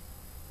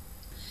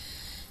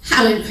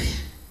 hallelujah.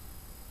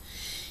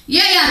 Yea,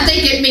 I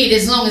think it meet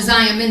as long as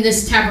I am in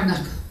this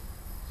tabernacle.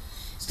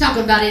 It's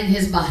talking about in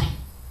his body.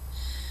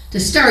 To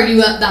stir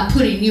you up by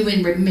putting you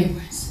in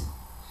remembrance.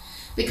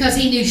 Because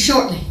he knew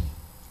shortly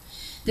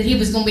that he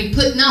was going to be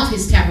putting off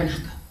his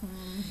tabernacle.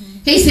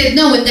 He said,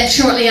 knowing that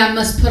shortly I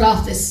must put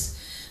off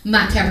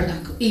my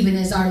tabernacle, even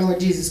as our Lord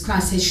Jesus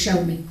Christ has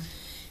shown me.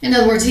 In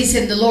other words, he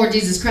said, the Lord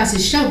Jesus Christ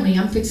has shown me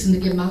I'm fixing to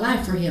give my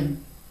life for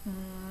him.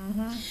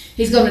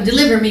 He's going to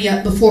deliver me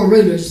up before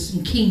rulers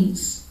and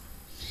kings.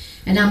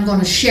 And I'm going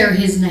to share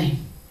his name.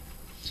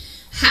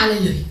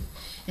 Hallelujah.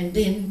 And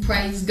then,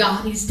 praise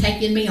God, he's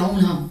taking me on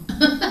home.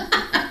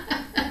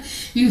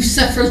 You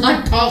suffer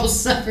like Paul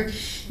suffered.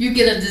 You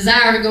get a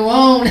desire to go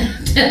on,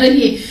 I'm telling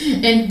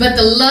you. But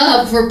the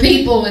love for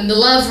people and the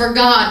love for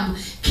God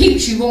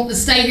keeps you wanting to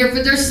stay here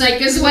for their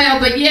sake as well.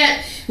 But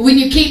yet, when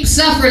you keep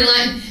suffering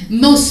like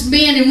most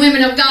men and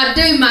women of God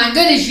do, my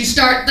goodness, you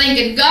start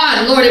thinking,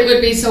 God, Lord, it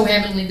would be so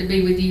heavenly to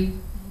be with you.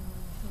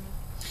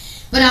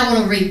 But I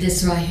want to read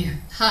this right here.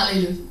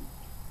 Hallelujah.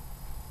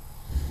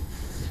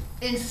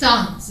 In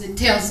Psalms, it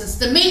tells us,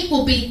 the meek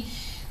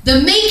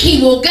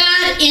he will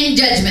guide in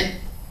judgment,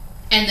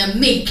 and the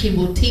meek he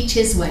will teach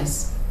his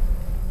ways.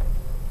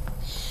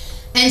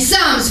 And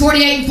Psalms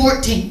 48 and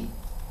 14.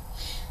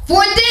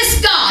 For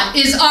this God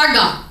is our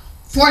God,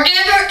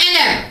 forever and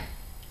ever.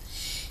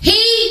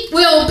 He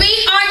will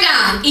be our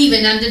God,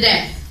 even unto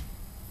death.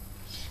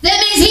 That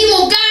means he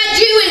will guide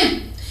you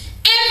in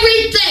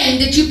everything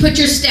that you put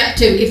your step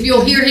to, if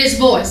you'll hear his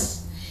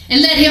voice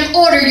and let him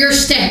order your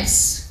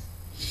steps.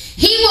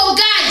 He will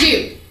guide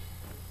you.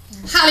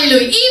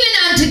 Hallelujah. Even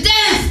unto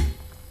death.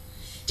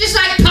 Just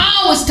like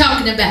Paul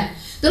talking about.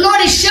 The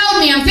Lord has showed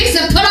me I'm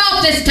fixing to put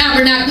off this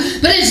tabernacle.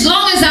 But as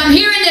long as I'm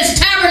here in this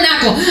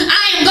tabernacle,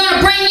 I am going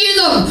to bring you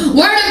the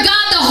word of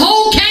God, the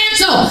whole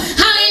counsel.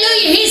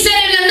 Hallelujah. He said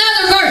in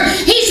another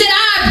verse, he said,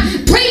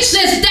 I preach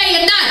this day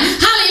and night.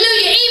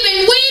 Hallelujah. Even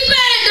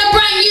weeping to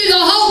bring you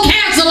the whole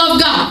counsel of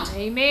God.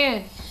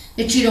 Amen.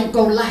 That you don't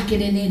go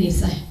lacking in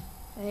anything.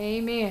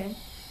 Amen.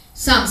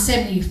 Psalm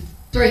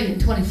 73 and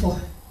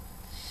 24.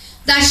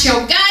 Thou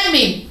shalt guide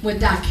me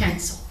with thy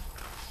counsel,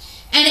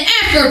 and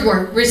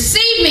afterward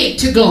receive me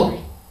to glory.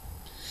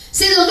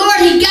 See, the Lord,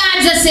 he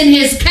guides us in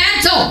his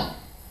counsel.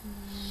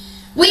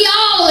 We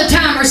all the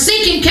time are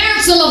seeking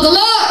counsel of the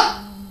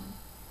Lord.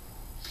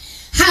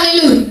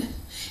 Hallelujah. And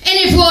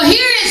if we'll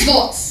hear his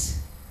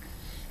voice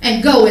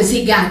and go as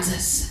he guides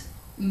us,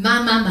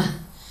 my.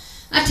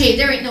 I tell you,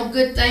 there ain't no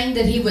good thing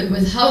that he would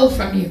withhold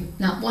from you.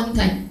 Not one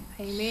thing.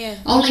 Amen.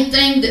 Only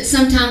thing that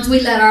sometimes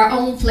we let our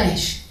own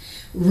flesh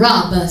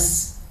rob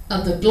us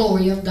of the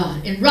glory of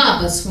God and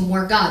rob us from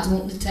where God's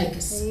wanting to take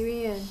us.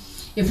 Amen.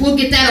 If we'll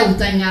get that old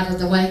thing out of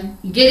the way,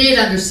 get it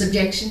under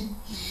subjection,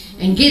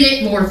 and get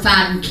it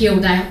mortified and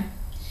killed out.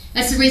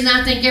 That's the reason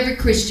I think every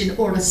Christian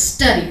ought to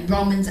study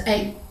Romans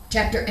 8,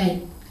 chapter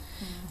 8.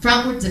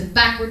 Frontwards and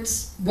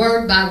backwards,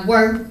 word by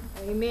word,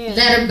 Amen.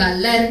 letter by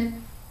letter,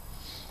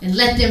 and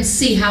let them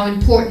see how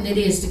important it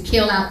is to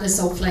kill out this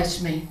old flesh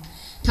man.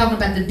 Talking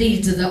about the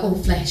deeds of the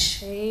old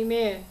flesh.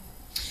 Amen.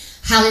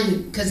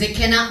 Hallelujah. Because it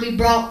cannot be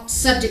brought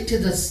subject to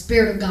the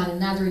Spirit of God, and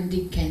neither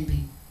indeed can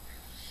be.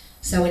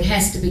 So it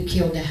has to be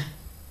killed out.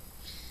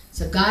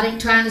 So God ain't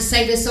trying to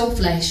save this old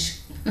flesh.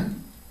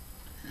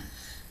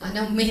 I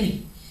know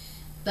many.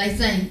 They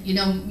think,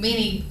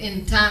 many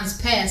in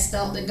times past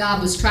thought that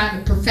God was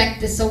trying to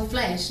perfect this old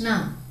flesh.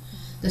 No.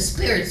 The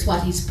Spirit's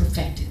what he's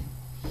perfecting.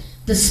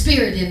 The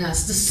Spirit in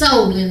us, the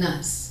soul in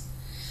us.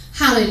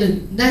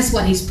 Hallelujah. That's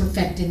what he's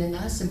perfecting in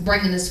us and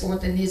bringing us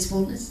forth in his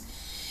fullness.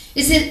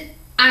 It's in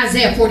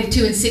Isaiah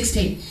 42 and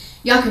 16.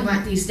 Y'all can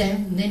write these down,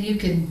 and then you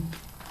can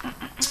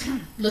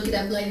look it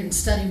up later and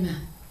study them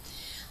out.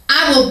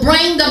 I will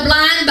bring the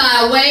blind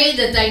by a way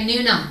that they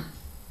knew not.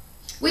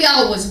 We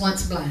all was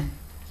once blind.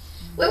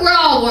 We were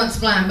all once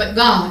blind, but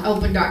God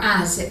opened our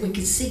eyes that we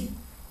could see.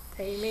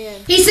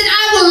 Amen. He said,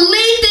 I will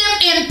lead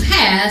them in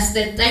paths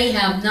that they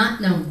have not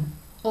known.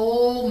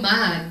 Oh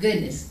my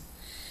goodness.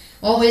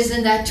 Oh,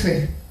 isn't that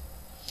true?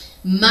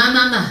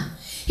 My.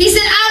 He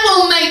said, I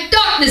will make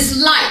darkness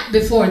light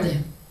before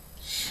them,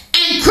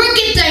 and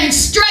crooked things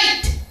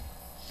straight.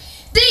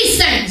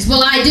 These things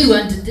will I do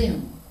unto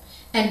them,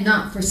 and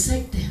not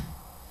forsake them.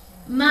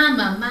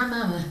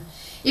 My.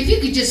 If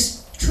you could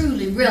just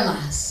truly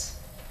realize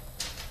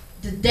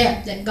the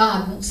depth that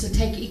God wants to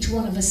take each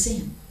one of us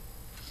in.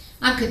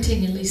 I'm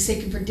continually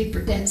seeking for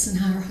deeper depths and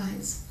higher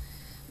heights.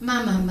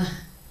 My.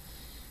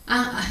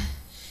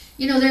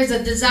 There's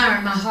a desire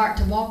in my heart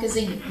to walk as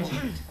Enoch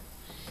walked.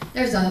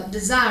 There's a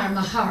desire in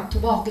my heart to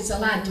walk as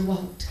Elijah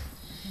walked.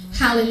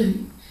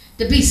 Hallelujah.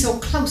 To be so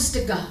close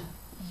to God.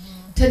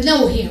 To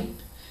know him.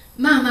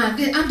 My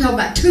good. I'm talking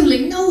about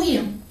truly know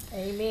him.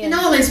 Amen. In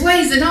all his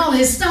ways and all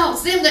his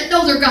thoughts. Them that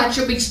know their God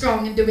shall be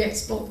strong and do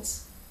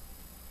exploits.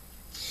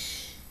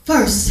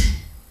 1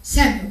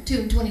 Samuel 2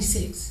 and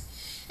 26.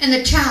 And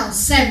the child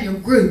Samuel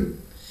grew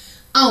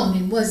on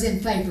and was in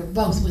favor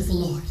both with the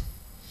Lord,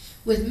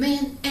 with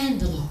men and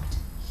the Lord.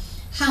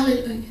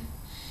 Hallelujah.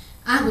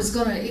 I was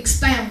going to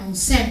expound on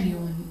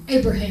Samuel and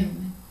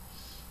Abraham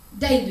and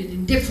David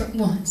and different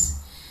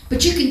ones.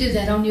 But you can do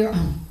that on your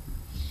own.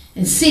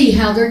 And see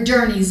how their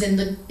journeys in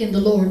the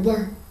Lord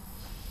were.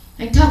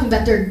 I ain't talking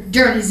about their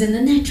journeys in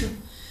the natural.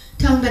 I'm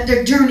talking about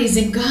their journeys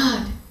in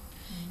God.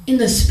 In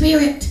the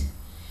Spirit.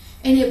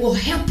 And it will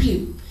help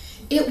you.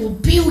 It will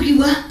build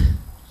you up.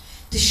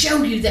 To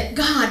show you that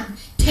God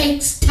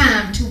takes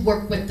time to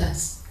work with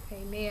us.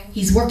 Amen.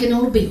 He's working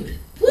on a building.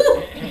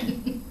 Woo!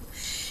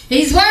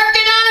 He's working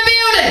on a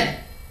building.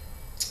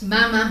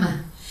 My.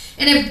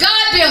 And if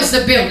God builds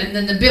the building,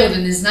 then the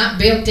building is not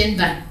built in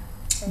vain.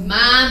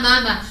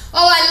 My.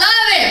 Oh, I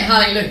love him.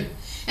 Hallelujah.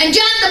 And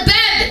John the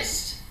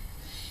Baptist,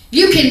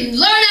 you can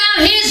learn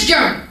out his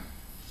journey.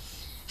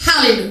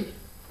 Hallelujah.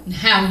 And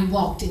how he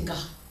walked in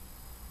God.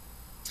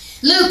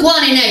 Luke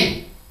 1 and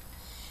 8.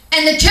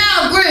 And the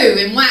child grew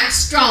and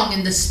waxed strong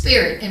in the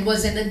Spirit and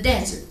was in the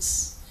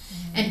deserts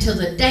until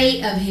the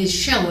day of his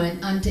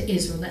showing unto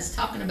Israel. That's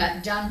talking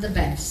about John the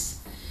Baptist.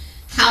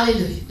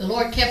 Hallelujah. The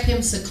Lord kept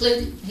him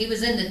secluded. He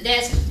was in the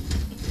desert.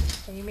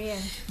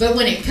 Amen. But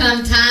when it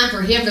come time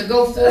for him to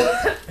go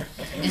forth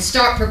and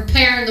start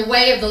preparing the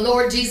way of the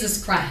Lord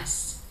Jesus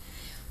Christ,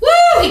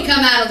 woo, he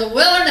come out of the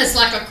wilderness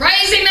like a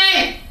crazy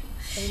man.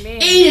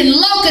 Amen. Eating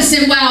locusts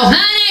and wild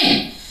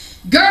honey,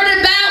 girded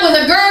about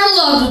with a girdle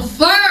of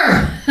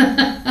fur.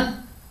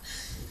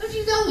 Don't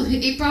you know,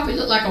 he probably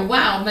looked like a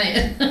wild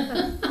man.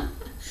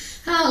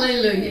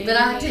 Hallelujah. But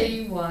I tell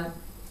you what,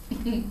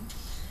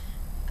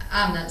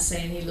 I'm not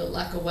saying he looked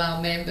like a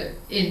wild man, but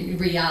in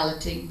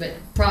reality, but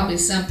probably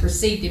some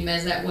perceived him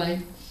as that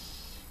way.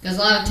 Because a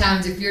lot of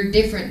times if you're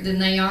different than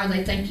they are,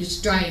 they think you're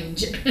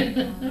strange.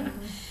 And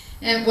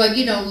well,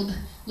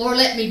 Lord,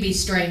 let me be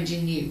strange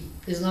in you,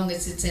 as long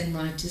as it's in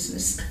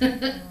righteousness.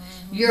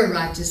 Your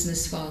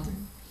righteousness, Father.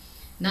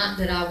 Not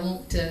that I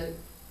want to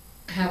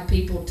have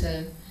people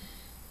to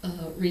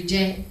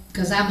reject,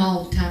 because I'm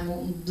all the time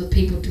wanting the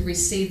people to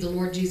receive the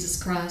Lord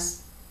Jesus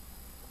Christ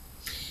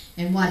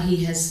and what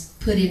He has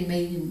put in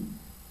me.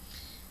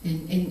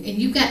 And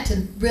you've got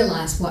to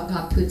realize what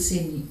God puts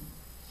in you.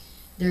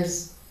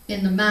 There's,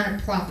 in the Minor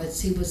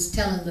Prophets, He was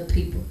telling the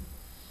people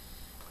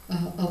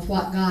of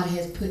what God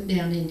has put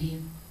down in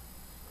Him.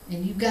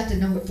 And you've got to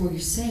know it for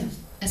yourself.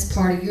 That's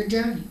part of your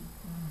journey.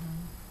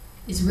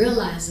 Is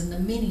realizing the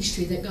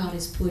ministry that God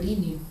has put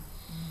in you.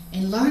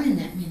 And learning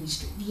that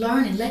ministry.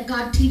 Learning. Let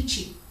God teach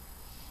you.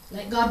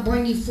 Let God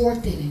bring you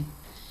forth in it.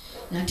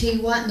 And I tell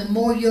you what, the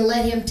more you'll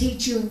let Him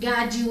teach you and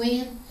guide you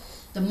in,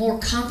 the more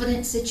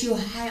confidence that you'll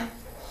have.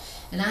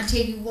 And I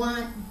tell you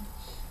what,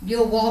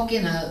 you'll walk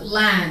in a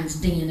lion's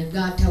den if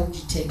God told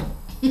you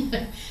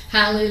to.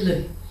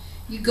 Hallelujah.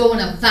 You go in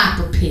a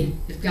viper pit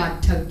if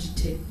God told you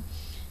to.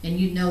 And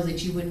you know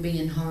that you wouldn't be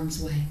in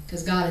harm's way,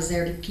 because God is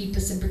there to keep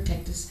us and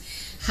protect us.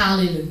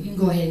 Hallelujah. You can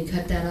go ahead and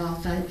cut that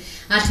off.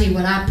 I tell you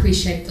what, I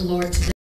appreciate the Lord today.